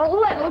yourself a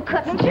little,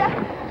 couldn't you?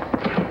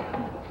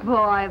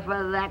 Boy,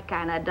 for that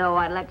kind of dough,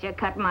 I'd let you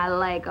cut my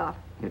leg off.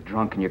 You're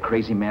drunk and you're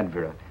crazy mad,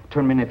 Vera.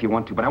 Turn me in if you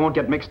want to, but I won't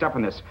get mixed up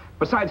in this.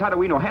 Besides, how do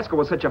we know Haskell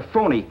was such a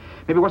phony?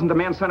 Maybe he wasn't the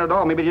man's son at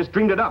all. Maybe he just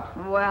dreamed it up.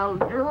 Well,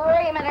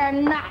 dream it or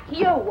not,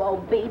 you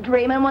won't be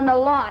dreaming when the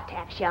law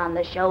taps you on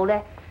the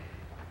shoulder.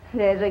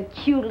 There's a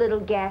cute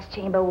little gas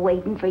chamber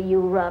waiting for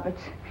you,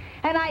 Roberts.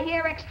 And I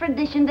hear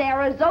extradition to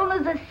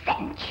Arizona's a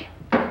cinch.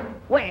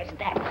 Where's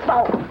that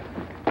phone?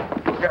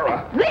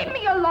 Vera! Leave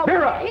me alone.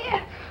 Vera!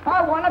 Here.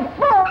 I want a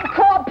phone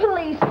call,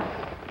 police.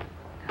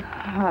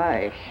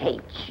 I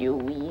hate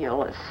you,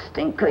 yellow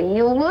stinker.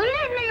 You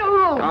leave me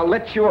alone. I'll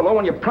let you alone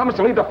when you promise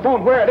to leave the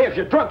phone where it is.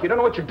 You're drunk. You don't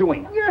know what you're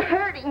doing. You're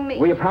hurting me.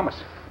 Will you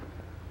promise?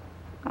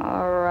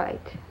 All right.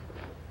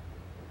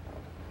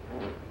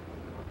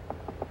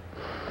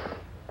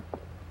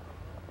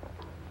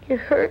 You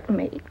hurt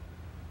me.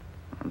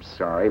 I'm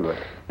sorry, but...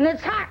 And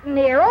it's hot in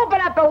here. Open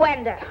up a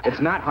window.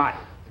 It's not hot.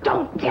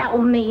 Don't tell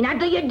me. Now,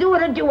 do you do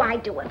it or do I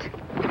do it?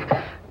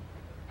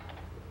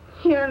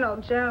 You're no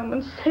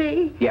gentleman,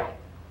 see? Yeah.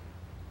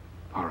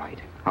 All right.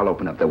 I'll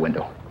open up the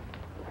window.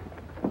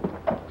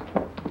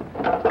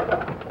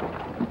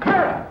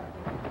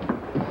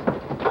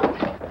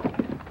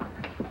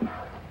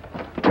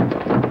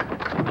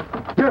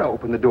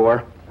 Open the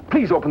door.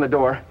 Please open the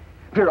door.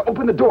 Vera,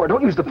 open the door.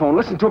 Don't use the phone.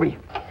 Listen to me.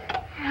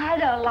 I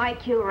don't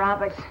like you,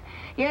 Roberts.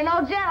 You're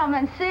no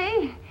gentleman,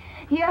 see?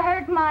 You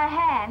hurt my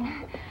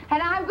hand,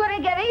 and I'm going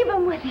to get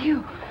even with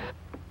you.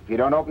 If you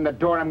don't open the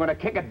door, I'm going to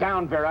kick it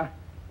down, Vera.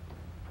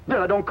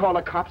 Vera, don't call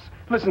the cops.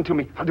 Listen to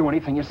me. I'll do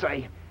anything you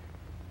say.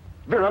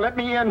 Vera, let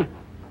me in.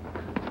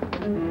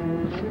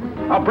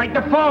 I'll break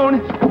the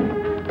phone.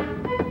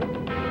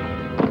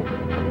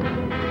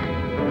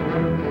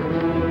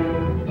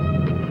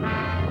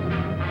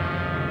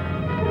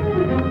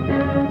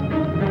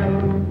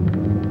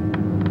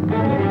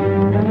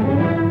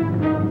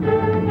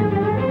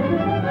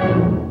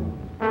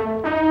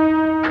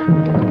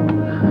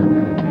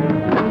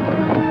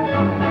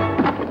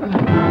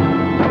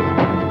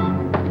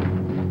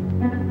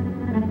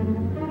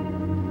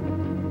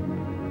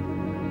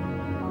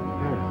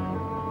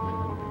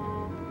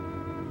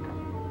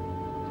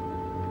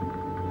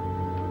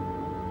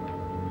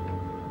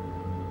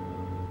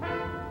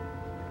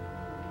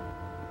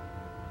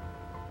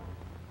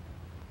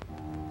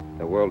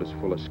 The world is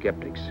full of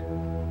skeptics.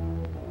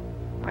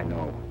 I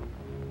know.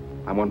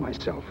 I'm one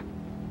myself.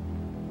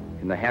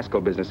 In the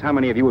Haskell business, how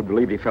many of you would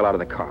believe he fell out of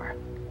the car?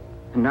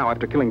 And now,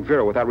 after killing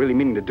Vera without really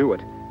meaning to do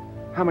it,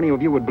 how many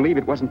of you would believe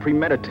it wasn't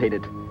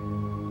premeditated?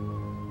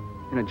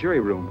 In a jury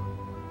room,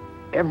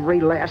 every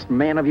last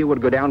man of you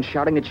would go down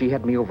shouting that she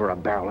had me over a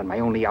barrel and my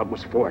only out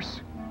was force.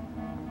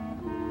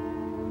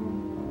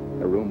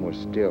 The room was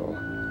still.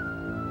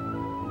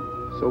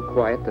 So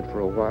quiet that for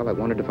a while I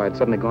wondered if I had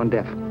suddenly gone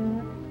deaf.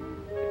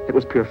 It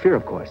was pure fear,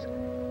 of course.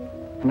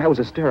 And I was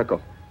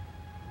hysterical.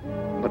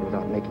 But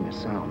without making a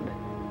sound.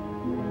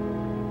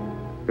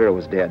 Vera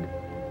was dead.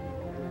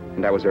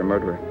 And I was her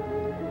murderer.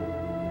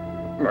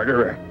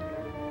 Murderer.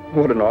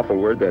 What an awful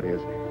word that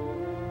is.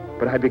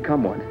 But I'd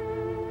become one.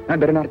 I'd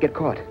better not get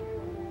caught.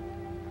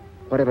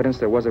 What evidence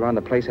there was around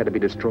the place had to be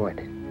destroyed.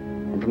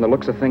 And from the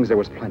looks of things, there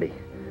was plenty.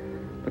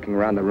 Looking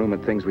around the room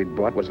at things we'd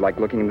bought was like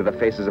looking into the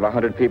faces of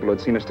 100 people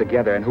who'd seen us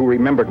together and who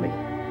remembered me.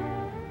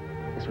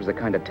 This was the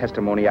kind of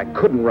testimony I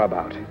couldn't rub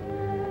out.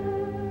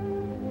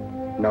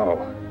 No.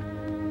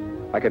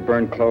 I could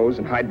burn clothes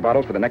and hide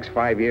bottles for the next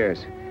 5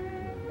 years.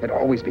 There'd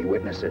always be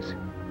witnesses.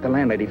 The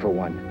landlady, for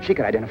one. She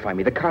could identify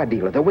me. The car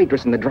dealer, the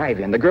waitress in the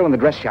drive-in, the girl in the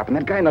dress shop, and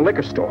that guy in the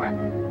liquor store.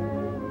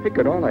 They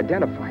could all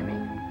identify me.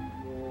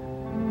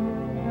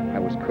 I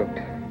was cooked.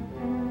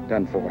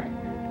 Done for.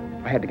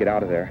 I had to get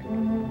out of there.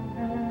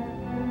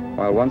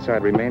 While once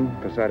I'd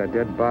remained beside a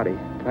dead body,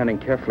 planning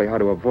carefully how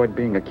to avoid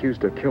being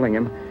accused of killing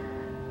him,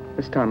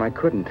 this time I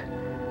couldn't.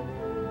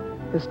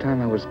 This time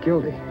I was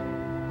guilty.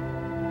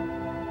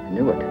 I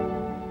knew it.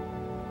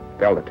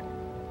 Felt it.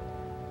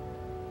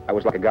 I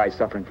was like a guy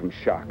suffering from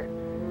shock.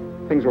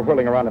 Things were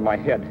whirling around in my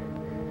head.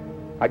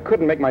 I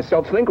couldn't make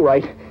myself think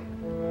right.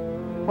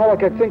 All I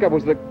could think of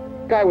was the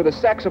guy with the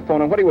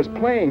saxophone and what he was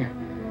playing.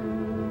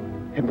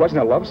 It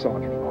wasn't a love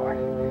song anymore.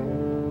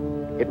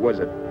 It was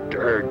a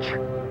dirge.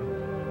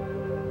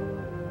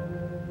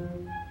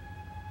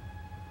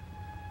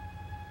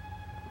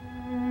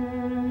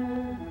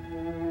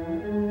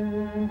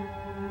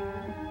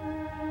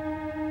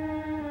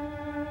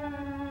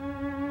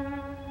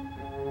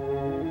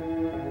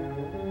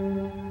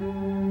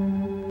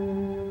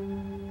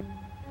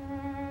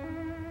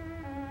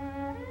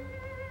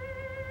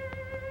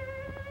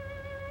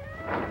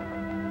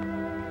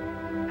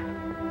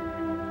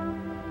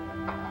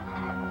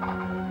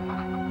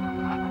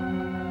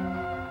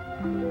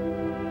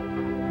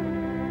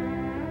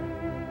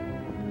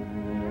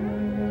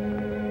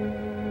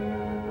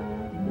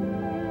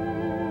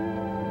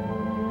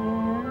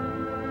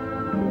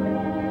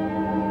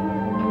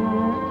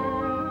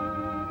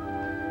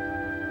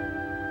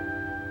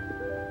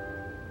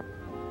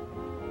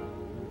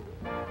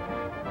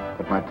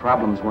 My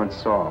problems weren't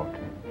solved.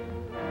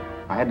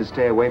 I had to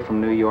stay away from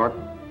New York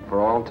for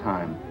all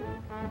time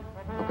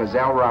because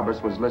Al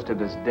Roberts was listed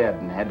as dead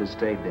and had to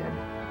stay dead.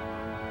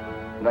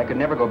 And I could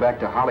never go back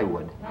to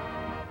Hollywood.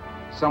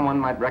 Someone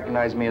might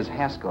recognize me as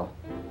Haskell.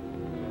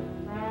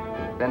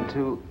 Then,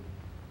 too,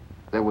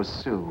 there was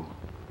Sue.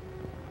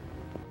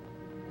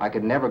 I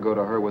could never go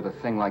to her with a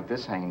thing like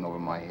this hanging over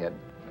my head.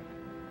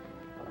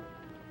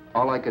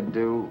 All I could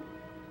do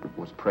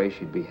was pray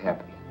she'd be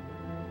happy.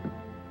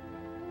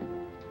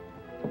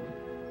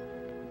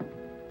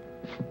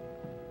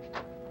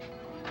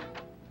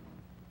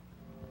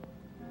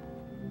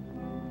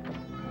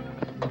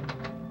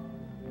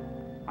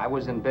 I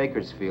was in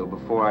Bakersfield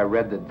before I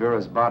read that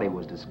Vera's body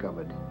was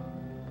discovered,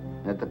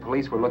 and that the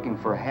police were looking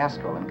for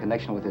Haskell in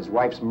connection with his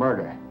wife's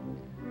murder.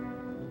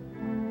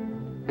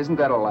 Isn't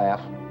that a laugh?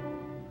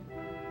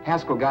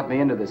 Haskell got me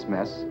into this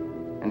mess,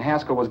 and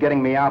Haskell was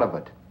getting me out of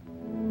it.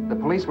 The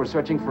police were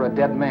searching for a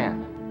dead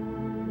man.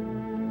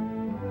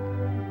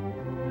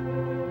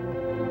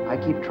 I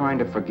keep trying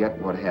to forget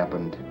what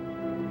happened,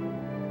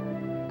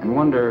 and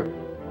wonder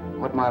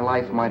what my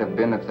life might have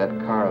been if that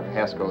car of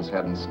Haskell's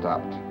hadn't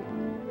stopped.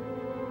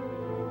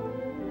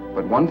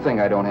 But one thing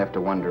I don't have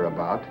to wonder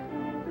about.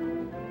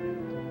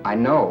 I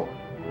know.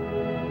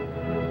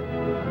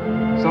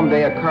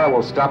 Someday a car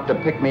will stop to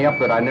pick me up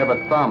that I never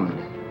thumbed.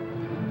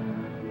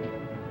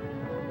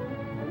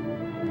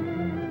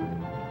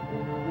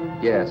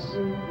 Yes.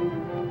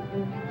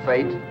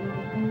 Fate,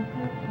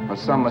 or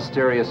some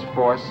mysterious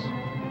force,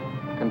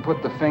 can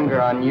put the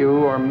finger on you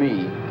or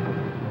me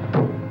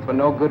for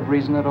no good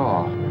reason at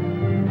all.